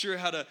I'm not sure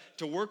how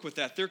to work with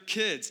that. Their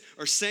kids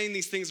are saying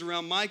these things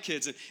around my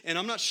kids, and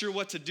I'm not sure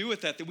what to do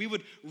with that. That we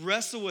would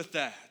wrestle with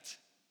that.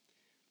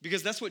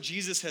 Because that's what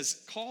Jesus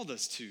has called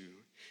us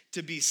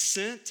to be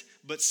sent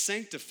but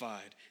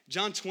sanctified.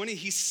 John 20,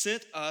 he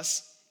sent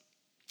us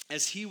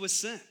as he was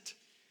sent.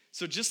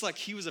 So just like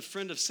he was a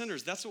friend of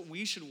sinners, that's what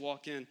we should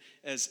walk in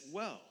as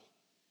well.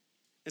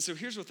 And so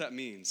here's what that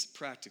means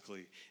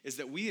practically, is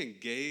that we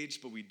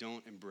engage, but we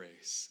don't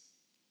embrace.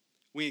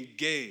 We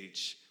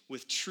engage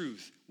with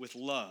truth, with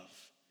love,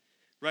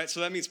 right? So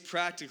that means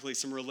practically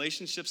some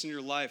relationships in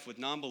your life with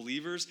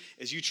non-believers,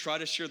 as you try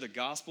to share the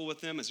gospel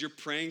with them, as you're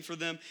praying for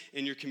them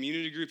in your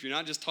community group. You're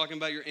not just talking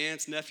about your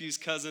aunts, nephews,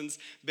 cousins,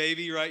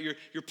 baby, right?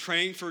 You're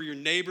praying for your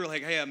neighbor,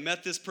 like, hey, I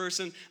met this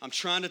person. I'm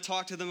trying to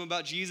talk to them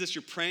about Jesus.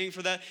 You're praying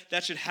for that.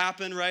 That should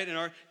happen, right, in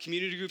our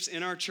community groups,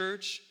 in our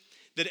church.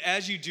 That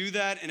as you do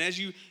that and as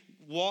you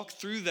walk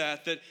through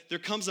that there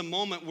comes a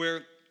moment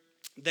where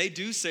they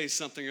do say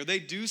something or they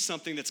do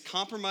something that's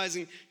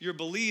compromising your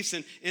beliefs,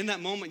 and in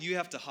that moment you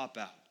have to hop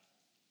out.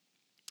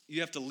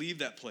 You have to leave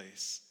that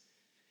place.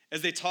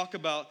 As they talk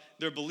about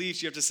their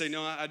beliefs, you have to say,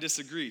 no, I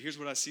disagree. Here's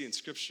what I see in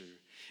Scripture.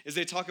 As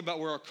they talk about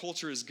where our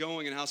culture is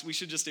going and how we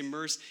should just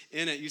immerse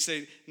in it, you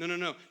say,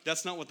 no,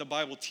 that's not what the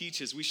Bible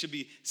teaches. We should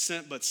be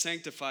sent but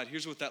sanctified.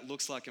 Here's what that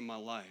looks like in my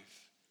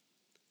life.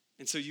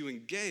 And so you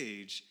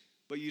engage,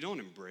 but you don't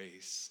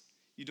embrace.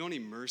 You don't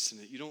immerse in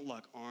it. You don't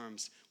lock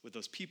arms with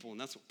those people.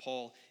 And that's what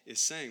Paul is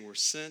saying. We're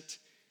sent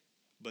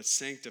but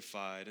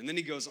sanctified. And then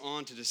he goes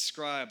on to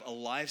describe a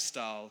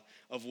lifestyle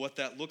of what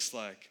that looks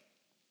like.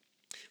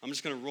 I'm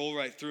just going to roll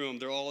right through them.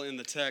 They're all in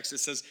the text. It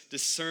says,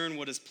 discern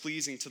what is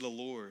pleasing to the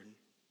Lord.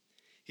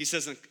 He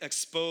says,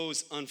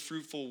 expose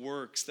unfruitful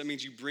works. That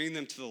means you bring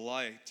them to the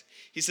light.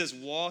 He says,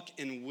 walk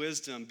in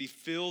wisdom, be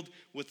filled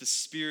with the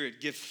Spirit,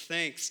 give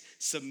thanks,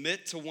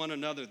 submit to one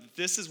another.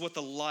 This is what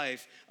the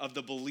life of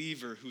the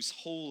believer who's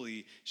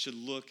holy should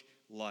look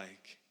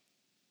like.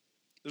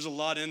 There's a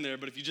lot in there,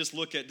 but if you just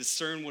look at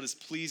discern what is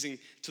pleasing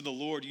to the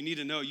Lord, you need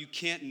to know you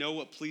can't know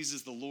what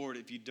pleases the Lord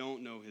if you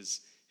don't know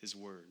his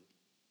word,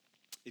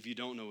 if you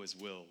don't know his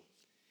will.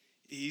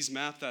 He's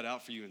mapped that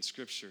out for you in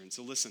Scripture. And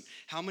so listen,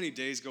 how many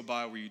days go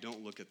by where you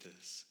don't look at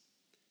this?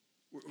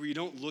 Where you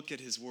don't look at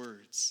his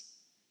words?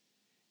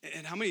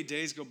 And how many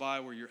days go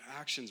by where your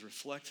actions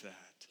reflect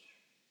that?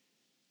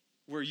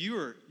 Where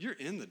you're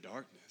in the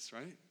darkness,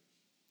 right?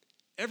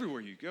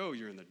 Everywhere you go,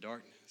 you're in the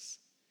darkness.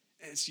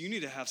 And so you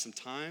need to have some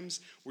times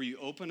where you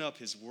open up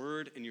his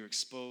word and you're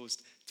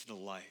exposed to the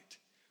light,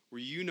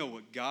 where you know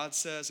what God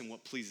says and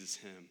what pleases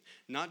him,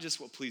 not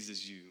just what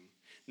pleases you,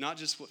 not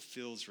just what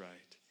feels right.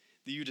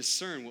 That you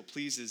discern what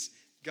pleases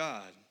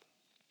God,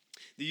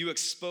 that you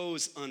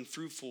expose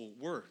unfruitful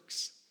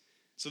works.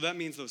 So that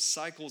means those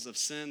cycles of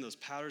sin, those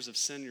patterns of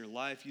sin in your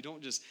life, you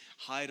don't just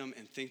hide them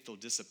and think they'll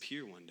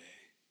disappear one day.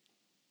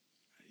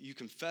 You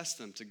confess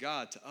them to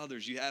God, to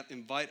others. You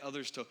invite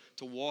others to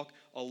walk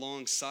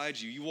alongside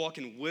you. You walk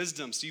in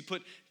wisdom, so you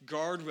put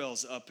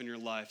guardrails up in your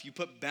life. You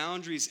put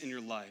boundaries in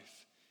your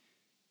life.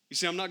 You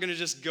see, I'm not going to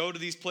just go to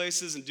these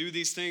places and do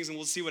these things and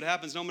we'll see what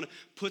happens. No, I'm going to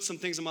put some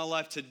things in my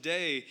life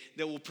today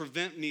that will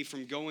prevent me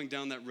from going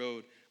down that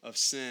road of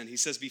sin. He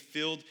says, be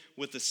filled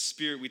with the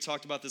Spirit. We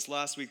talked about this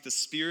last week. The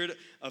Spirit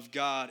of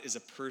God is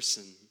a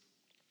person.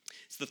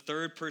 It's the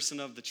third person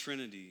of the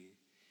Trinity.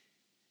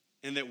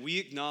 And that we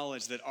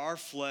acknowledge that our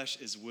flesh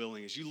is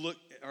willing.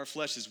 Our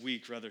flesh is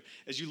weak, rather.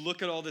 As you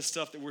look at all this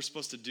stuff that we're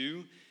supposed to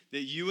do,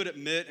 that you would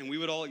admit and we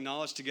would all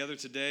acknowledge together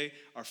today,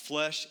 our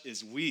flesh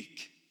is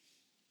weak.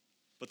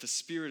 But the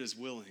Spirit is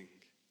willing.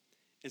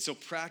 And so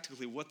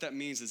practically what that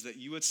means is that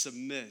you would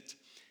submit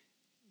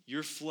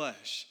your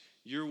flesh,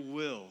 your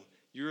will,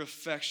 your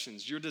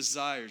affections, your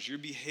desires, your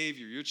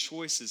behavior, your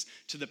choices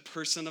to the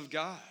person of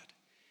God.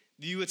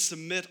 You would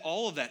submit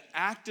all of that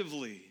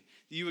actively.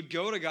 You would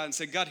go to God and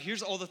say, God,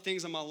 here's all the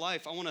things in my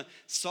life. I want to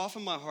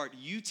soften my heart.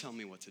 You tell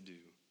me what to do.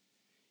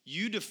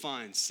 You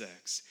define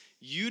sex.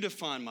 You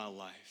define my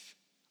life.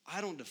 I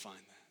don't define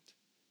that.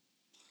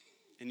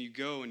 And you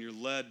go and you're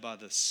led by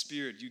the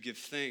Spirit. You give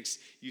thanks.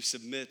 You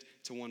submit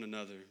to one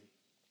another.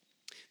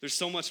 There's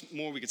so much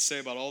more we could say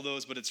about all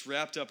those, but it's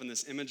wrapped up in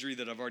this imagery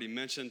that I've already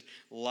mentioned,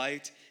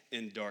 light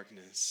and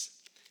darkness.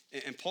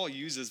 And Paul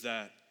uses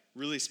that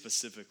really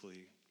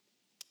specifically.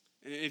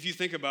 And if you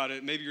think about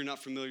it, maybe you're not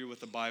familiar with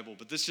the Bible,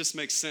 but this just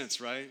makes sense,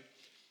 right?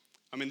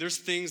 I mean, there's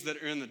things that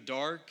are in the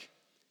dark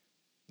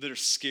that are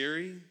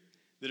scary,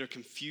 that are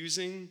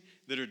confusing,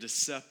 that are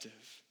deceptive.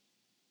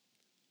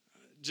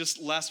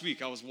 Just last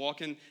week, I was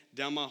walking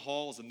down my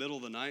hall. It was the middle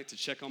of the night to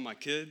check on my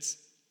kids,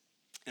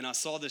 and I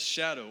saw this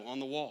shadow on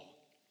the wall.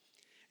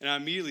 And I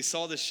immediately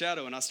saw this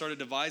shadow, and I started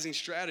devising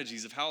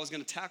strategies of how I was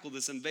going to tackle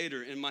this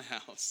invader in my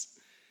house.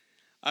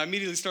 I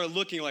immediately started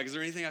looking like, is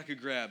there anything I could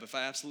grab if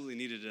I absolutely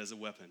needed it as a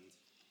weapon?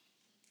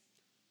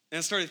 And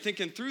I started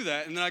thinking through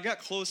that, and then I got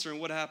closer, and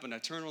what happened? I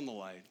turned on the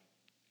light,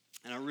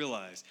 and I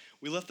realized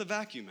we left the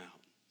vacuum out.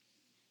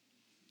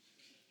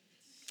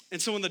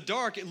 And so in the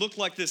dark, it looked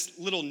like this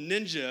little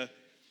ninja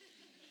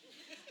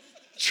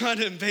trying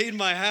to invade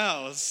my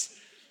house.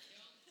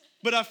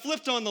 But I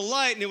flipped on the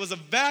light, and it was a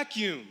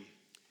vacuum.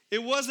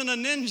 It wasn't a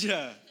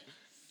ninja.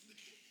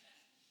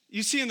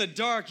 You see, in the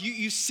dark,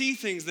 you see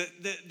things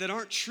that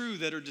aren't true,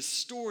 that are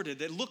distorted,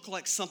 that look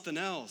like something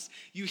else.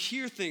 You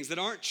hear things that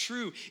aren't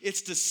true.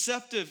 It's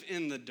deceptive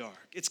in the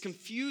dark. It's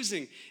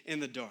confusing in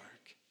the dark.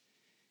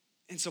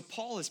 And so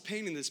Paul is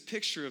painting this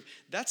picture of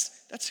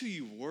that's who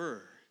you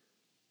were.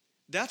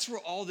 That's where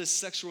all this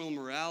sexual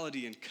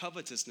immorality and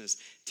covetousness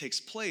takes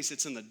place.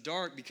 It's in the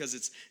dark because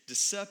it's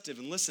deceptive.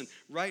 And listen,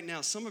 right now,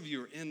 some of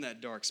you are in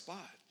that dark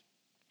spot.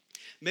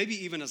 Maybe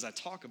even as I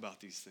talk about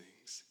these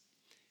things,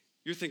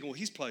 you're thinking, well,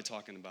 he's probably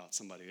talking about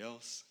somebody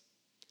else.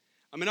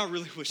 I mean, I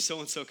really wish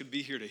so-and-so could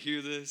be here to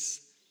hear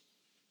this.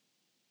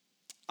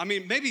 I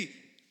mean, maybe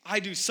I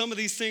do some of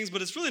these things,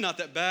 but it's really not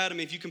that bad. I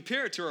mean, if you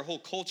compare it to our whole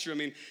culture, I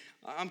mean,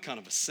 I'm kind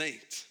of a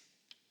saint.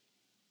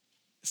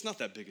 It's not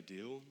that big a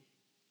deal.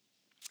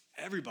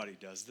 Everybody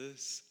does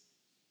this.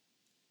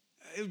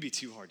 It would be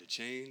too hard to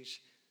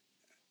change.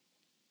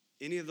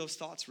 Any of those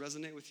thoughts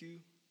resonate with you?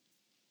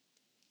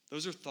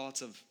 Those are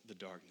thoughts of the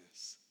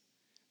darkness.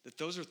 That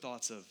those are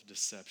thoughts of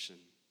deception.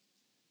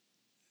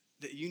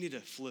 That you need to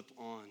flip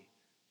on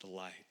the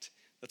light.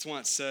 That's why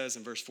it says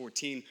in verse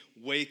 14,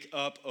 wake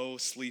up, O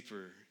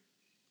sleeper.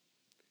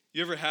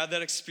 You ever had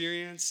that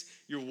experience?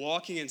 You're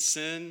walking in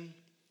sin.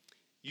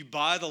 You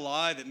buy the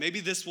lie that maybe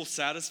this will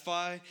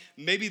satisfy,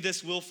 maybe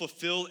this will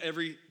fulfill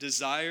every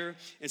desire.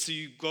 And so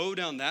you go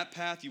down that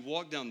path, you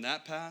walk down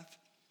that path,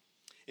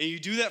 and you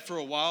do that for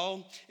a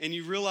while, and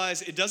you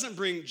realize it doesn't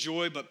bring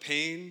joy but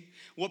pain.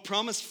 What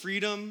promised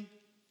freedom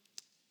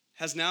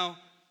has now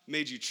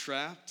made you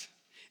trapped.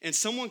 And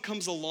someone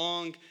comes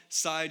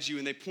alongside you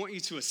and they point you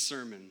to a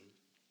sermon.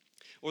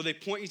 or they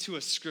point you to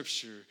a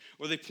scripture,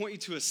 or they point you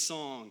to a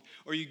song,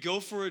 or you go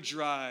for a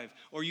drive,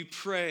 or you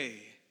pray.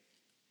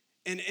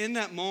 And in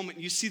that moment,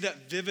 you see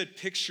that vivid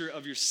picture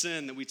of your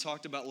sin that we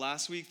talked about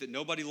last week that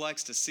nobody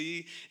likes to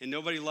see and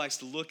nobody likes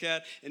to look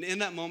at. And in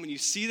that moment, you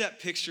see that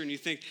picture and you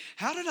think,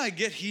 how did I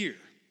get here?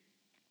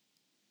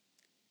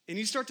 And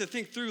you start to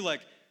think through,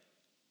 like,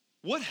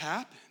 what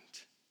happened?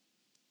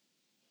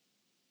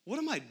 What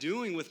am I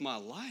doing with my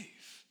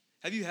life?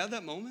 Have you had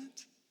that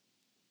moment?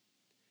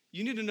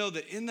 You need to know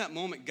that in that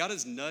moment, God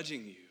is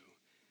nudging you.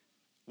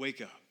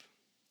 Wake up.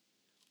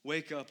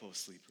 Wake up, oh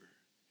sleeper.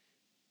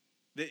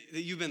 That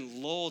you've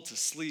been lulled to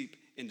sleep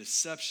in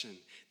deception.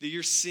 That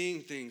you're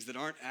seeing things that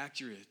aren't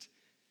accurate.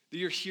 That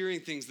you're hearing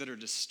things that are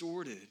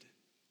distorted.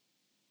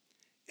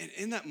 And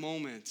in that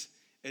moment,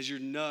 as you're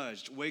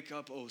nudged, wake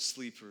up, oh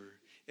sleeper,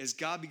 as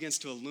God begins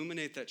to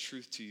illuminate that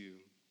truth to you,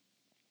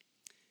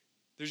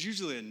 there's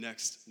usually a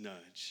next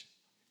nudge.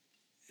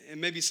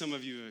 And maybe some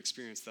of you have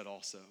experienced that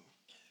also.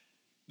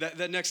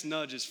 That next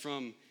nudge is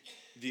from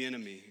the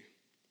enemy.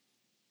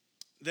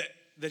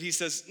 That he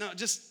says, no,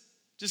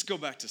 just go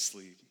back to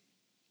sleep.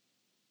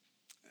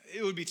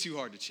 It would be too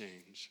hard to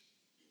change.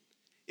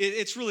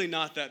 It's really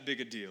not that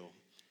big a deal.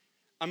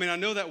 I mean, I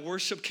know that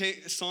worship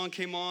song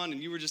came on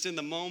and you were just in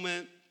the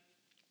moment.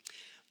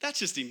 That's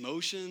just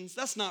emotions.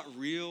 That's not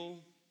real.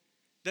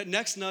 That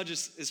next nudge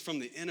is from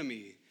the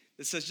enemy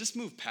that says, just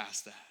move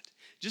past that.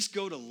 Just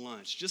go to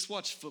lunch. Just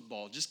watch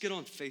football. Just get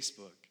on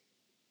Facebook.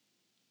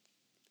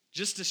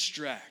 Just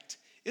distract.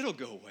 It'll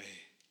go away.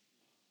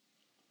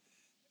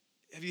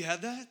 Have you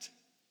had that?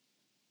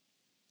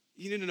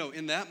 You need to know,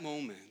 in that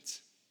moment,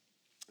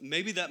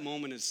 maybe that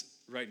moment is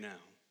right now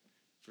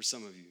for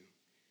some of you,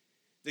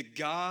 that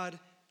God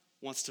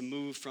wants to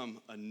move from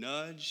a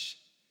nudge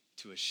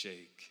to a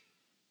shake.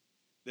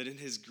 That in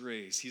his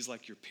grace, he's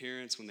like your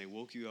parents when they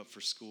woke you up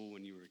for school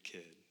when you were a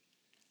kid.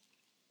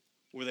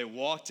 Where they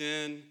walked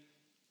in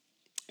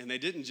and they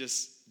didn't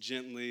just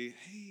gently,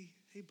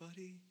 hey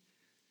buddy,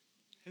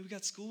 hey, we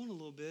got school in a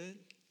little bit.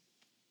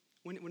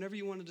 Whenever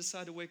you want to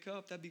decide to wake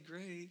up, that'd be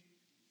great.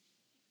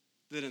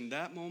 That in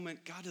that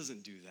moment, God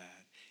doesn't do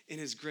that. In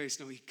his grace,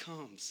 no, he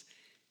comes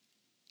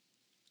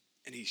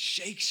and he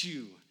shakes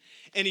you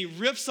and he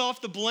rips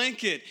off the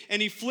blanket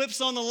and he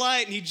flips on the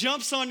light and he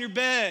jumps on your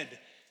bed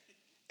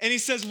and he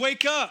says,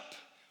 wake up,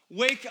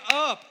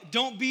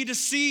 don't be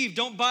deceived,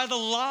 don't buy the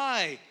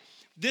lie.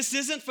 This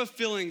isn't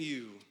fulfilling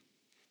you.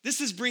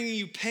 This is bringing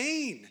you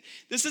pain.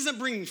 This isn't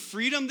bringing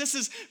freedom. This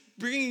is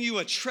bringing you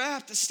a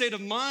trapped state of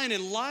mind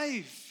and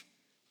life.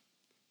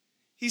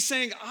 He's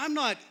saying, I'm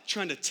not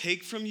trying to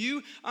take from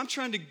you. I'm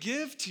trying to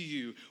give to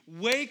you.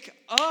 Wake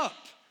up,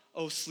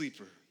 oh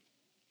sleeper.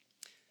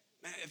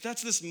 Man, if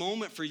that's this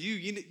moment for you,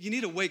 you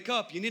need to wake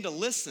up. You need to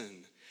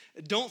listen.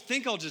 Don't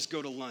think I'll just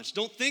go to lunch.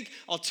 Don't think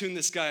I'll tune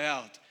this guy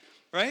out,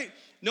 right?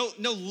 No,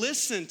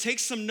 listen. Take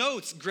some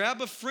notes.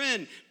 Grab a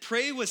friend.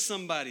 Pray with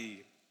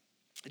somebody.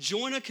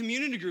 Join a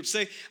community group.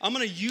 Say, I'm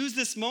going to use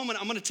this moment.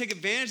 I'm going to take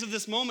advantage of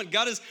this moment.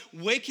 God is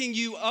waking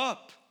you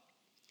up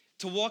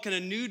to walk in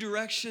a new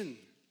direction.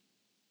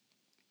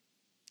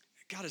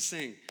 God is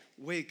saying,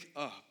 wake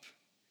up.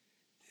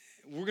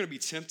 We're going to be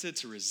tempted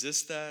to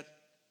resist that.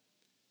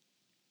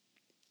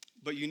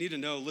 But you need to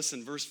know,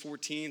 listen, verse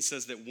 14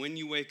 says that when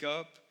you wake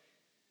up,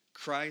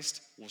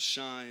 Christ will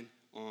shine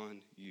on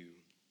you.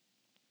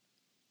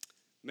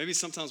 Maybe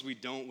sometimes we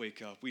don't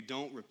wake up, we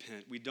don't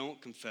repent, we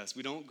don't confess,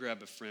 we don't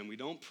grab a friend, we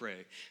don't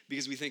pray,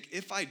 because we think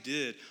if I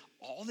did,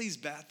 all these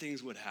bad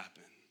things would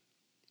happen,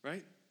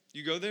 right?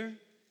 You go there?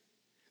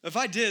 If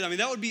I did,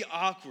 that would be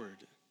awkward.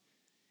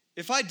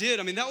 If I did,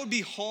 that would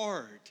be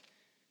hard.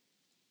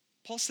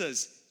 Paul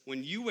says,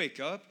 when you wake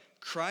up,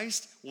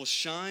 Christ will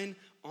shine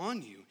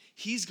on you.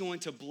 He's going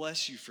to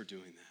bless you for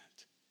doing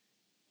that.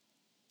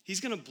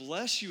 He's going to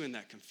bless you in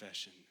that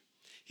confession.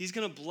 He's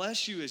going to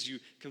bless you as you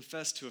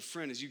confess to a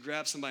friend, as you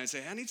grab somebody and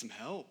say, hey, I need some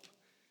help.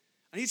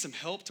 I need some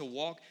help to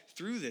walk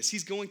through this.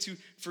 He's going to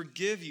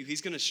forgive you.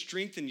 He's going to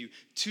strengthen you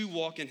to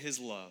walk in his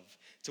love,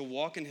 to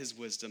walk in his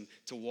wisdom,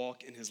 to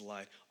walk in his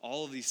light.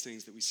 All of these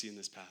things that we see in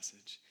this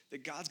passage,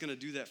 that God's going to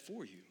do that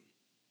for you.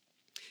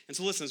 And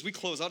so listen, as we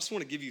close, I just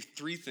want to give you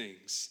three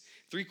things,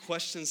 three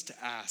questions to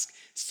ask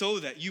so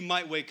that you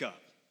might wake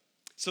up,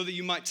 so that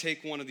you might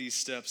take one of these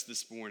steps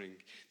this morning.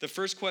 The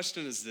first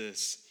question is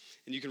this,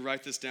 and you can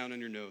write this down in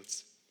your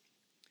notes.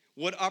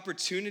 What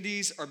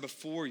opportunities are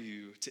before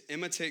you to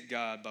imitate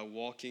God by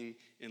walking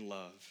in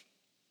love?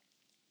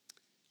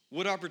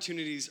 What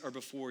opportunities are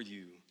before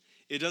you?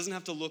 It doesn't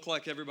have to look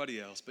like everybody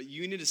else, but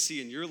you need to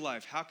see in your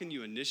life, how can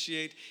you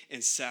initiate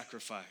and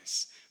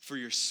sacrifice for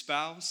your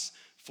spouse,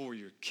 for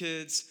your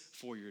kids,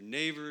 for your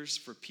neighbors,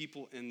 for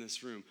people in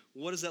this room?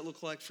 What does that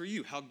look like for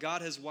you? How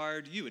God has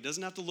wired you. It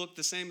doesn't have to look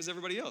the same as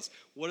everybody else.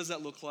 What does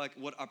that look like?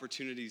 What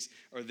opportunities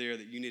are there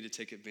that you need to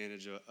take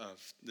advantage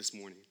of this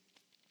morning?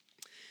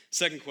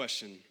 Second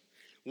question,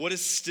 what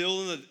is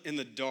still in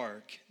the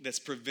dark that's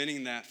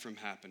preventing that from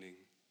happening?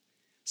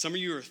 Some of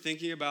you are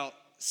thinking about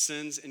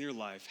sins in your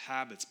life,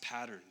 habits,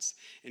 patterns,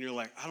 and you're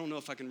like, I don't know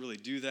if I can really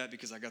do that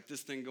because I got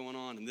this thing going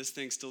on and this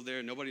thing's still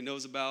there nobody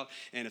knows about,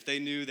 and if they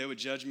knew, they would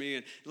judge me.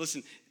 And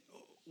listen,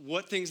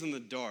 what things in the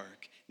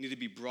dark need to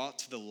be brought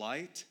to the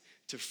light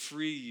to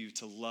free you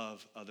to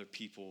love other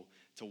people,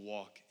 to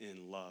walk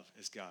in love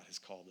as God has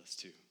called us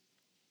to?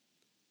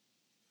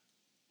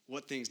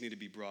 What things need to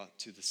be brought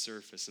to the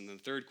surface? And then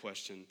the third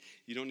question,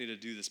 you don't need to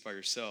do this by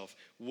yourself.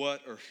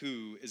 What or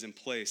who is in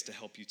place to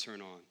help you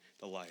turn on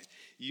the light?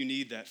 You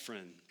need that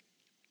friend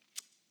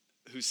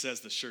who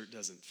says the shirt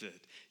doesn't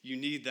fit. You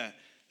need that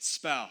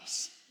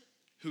spouse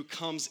who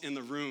comes in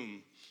the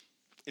room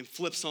and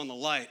flips on the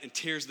light and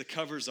tears the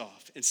covers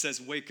off and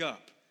says, wake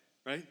up,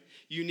 right?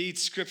 You need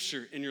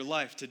scripture in your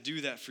life to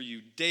do that for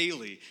you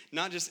daily,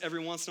 not just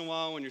every once in a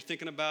while when you're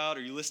thinking about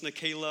or you listen to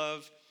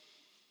K-Love.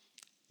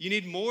 You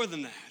need more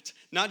than that.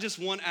 Not just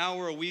 1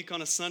 hour a week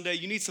on a Sunday.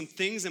 You need some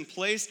things in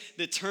place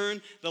that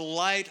turn the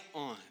light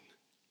on.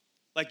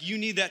 Like you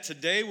need that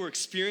today. We're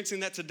experiencing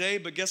that today.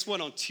 But guess what?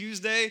 On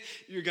Tuesday,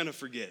 you're going to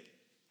forget.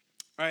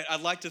 All right,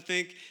 I'd like to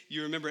think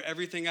you remember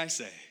everything I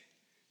say.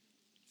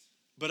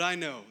 But I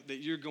know that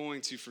you're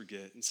going to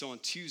forget. And so on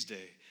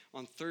Tuesday,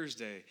 on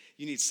Thursday,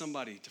 you need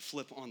somebody to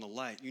flip on the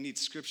light. You need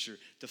scripture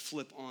to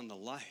flip on the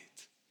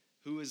light.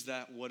 Who is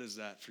that? What is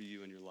that for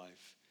you in your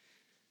life?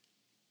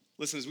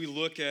 Listen, as we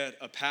look at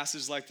a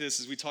passage like this,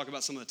 as we talk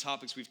about some of the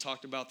topics we've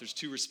talked about, there's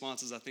two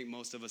responses I think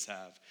most of us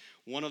have.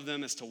 One of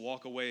them is to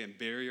walk away and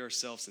bury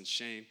ourselves in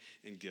shame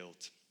and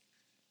guilt.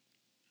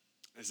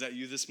 Is that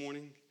you this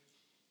morning?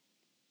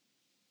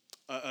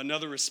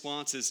 Another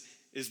response is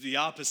the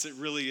opposite,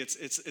 really.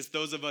 It's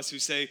those of us who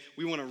say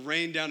we want to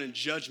rain down in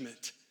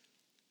judgment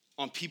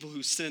on people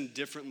who sin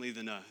differently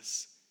than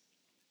us.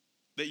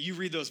 That you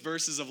read those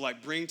verses of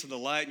like, bring to the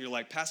light, and you're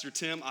like, Pastor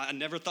Tim, I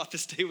never thought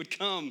this day would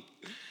come.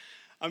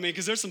 I mean,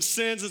 because there's some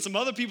sins in some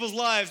other people's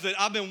lives that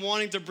I've been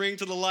wanting to bring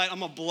to the light.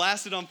 I'm going to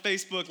blast it on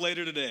Facebook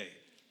later today.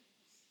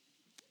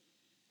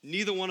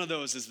 Neither one of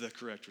those is the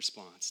correct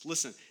response.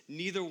 Listen,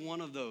 neither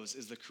one of those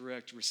is the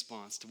correct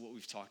response to what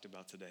we've talked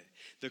about today.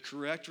 The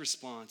correct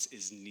response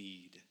is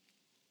need.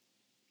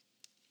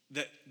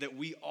 That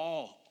we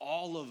all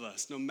of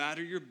us, no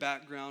matter your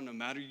background, no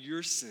matter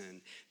your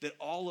sin, that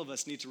all of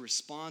us need to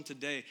respond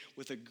today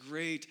with a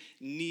great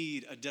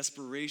need, a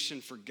desperation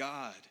for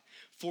God.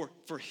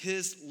 For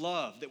his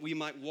love that we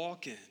might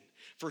walk in,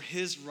 for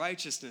his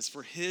righteousness,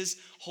 for his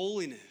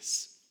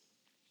holiness.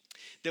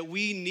 That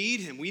we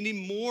need him. We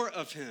need more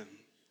of him,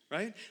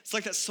 right? It's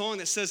like that song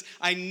that says,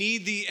 I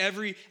need thee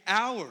every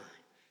hour.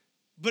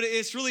 But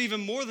it's really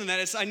even more than that.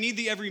 It's I need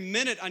thee every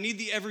minute. I need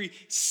thee every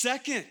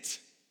second.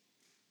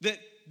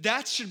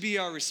 That should be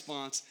our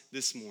response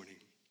this morning.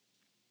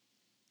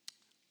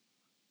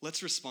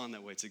 Let's respond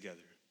that way together.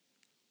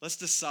 Let's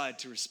decide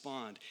to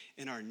respond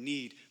in our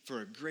need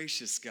for a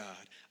gracious God,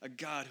 a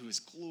God who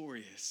is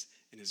glorious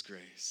in his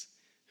grace,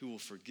 who will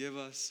forgive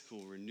us, who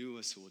will renew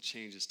us, who will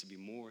change us to be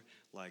more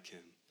like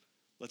him.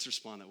 Let's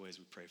respond that way as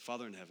we pray.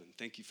 Father in heaven,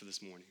 thank you for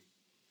this morning.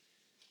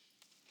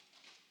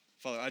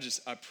 Father,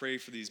 I pray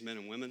for these men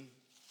and women.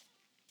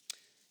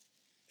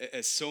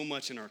 As so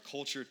much in our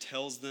culture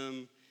tells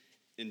them,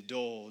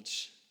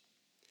 indulge,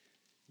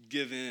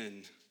 give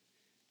in,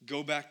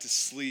 go back to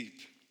sleep.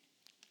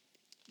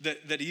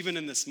 That even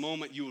in this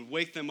moment, you would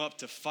wake them up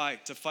to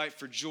fight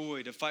for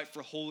joy, to fight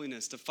for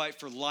holiness, to fight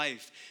for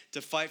life,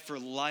 to fight for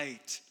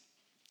light,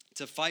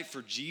 to fight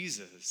for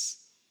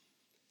Jesus.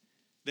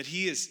 That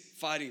he is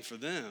fighting for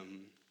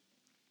them.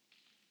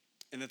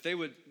 And that they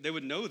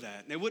would know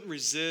that. And they wouldn't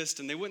resist,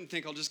 and they wouldn't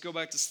think, I'll just go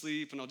back to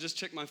sleep, and I'll just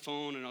check my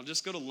phone, and I'll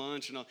just go to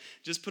lunch, and I'll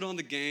just put on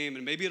the game,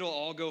 and maybe it'll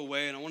all go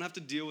away, and I won't have to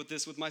deal with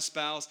this with my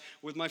spouse,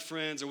 with my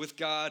friends, or with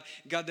God.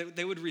 God,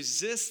 they would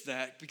resist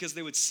that because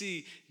they would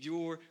see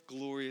your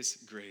glorious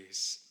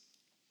grace.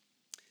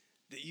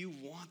 That you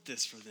want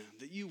this for them,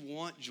 that you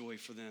want joy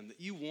for them, that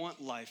you want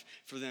life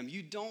for them.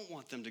 You don't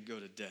want them to go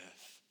to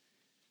death.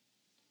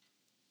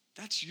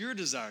 That's your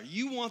desire.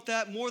 You want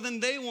that more than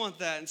they want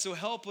that. And so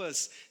help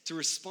us to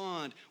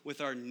respond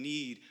with our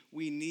need.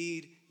 We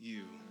need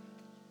you.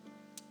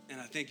 And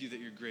I thank you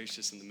that you're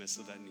gracious in the midst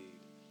of that need.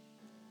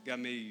 God,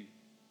 may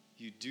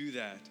you do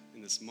that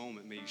in this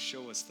moment. May you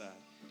show us that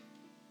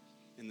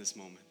in this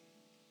moment.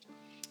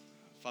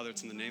 Father,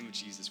 it's in the name of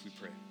Jesus we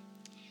pray.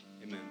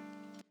 Amen.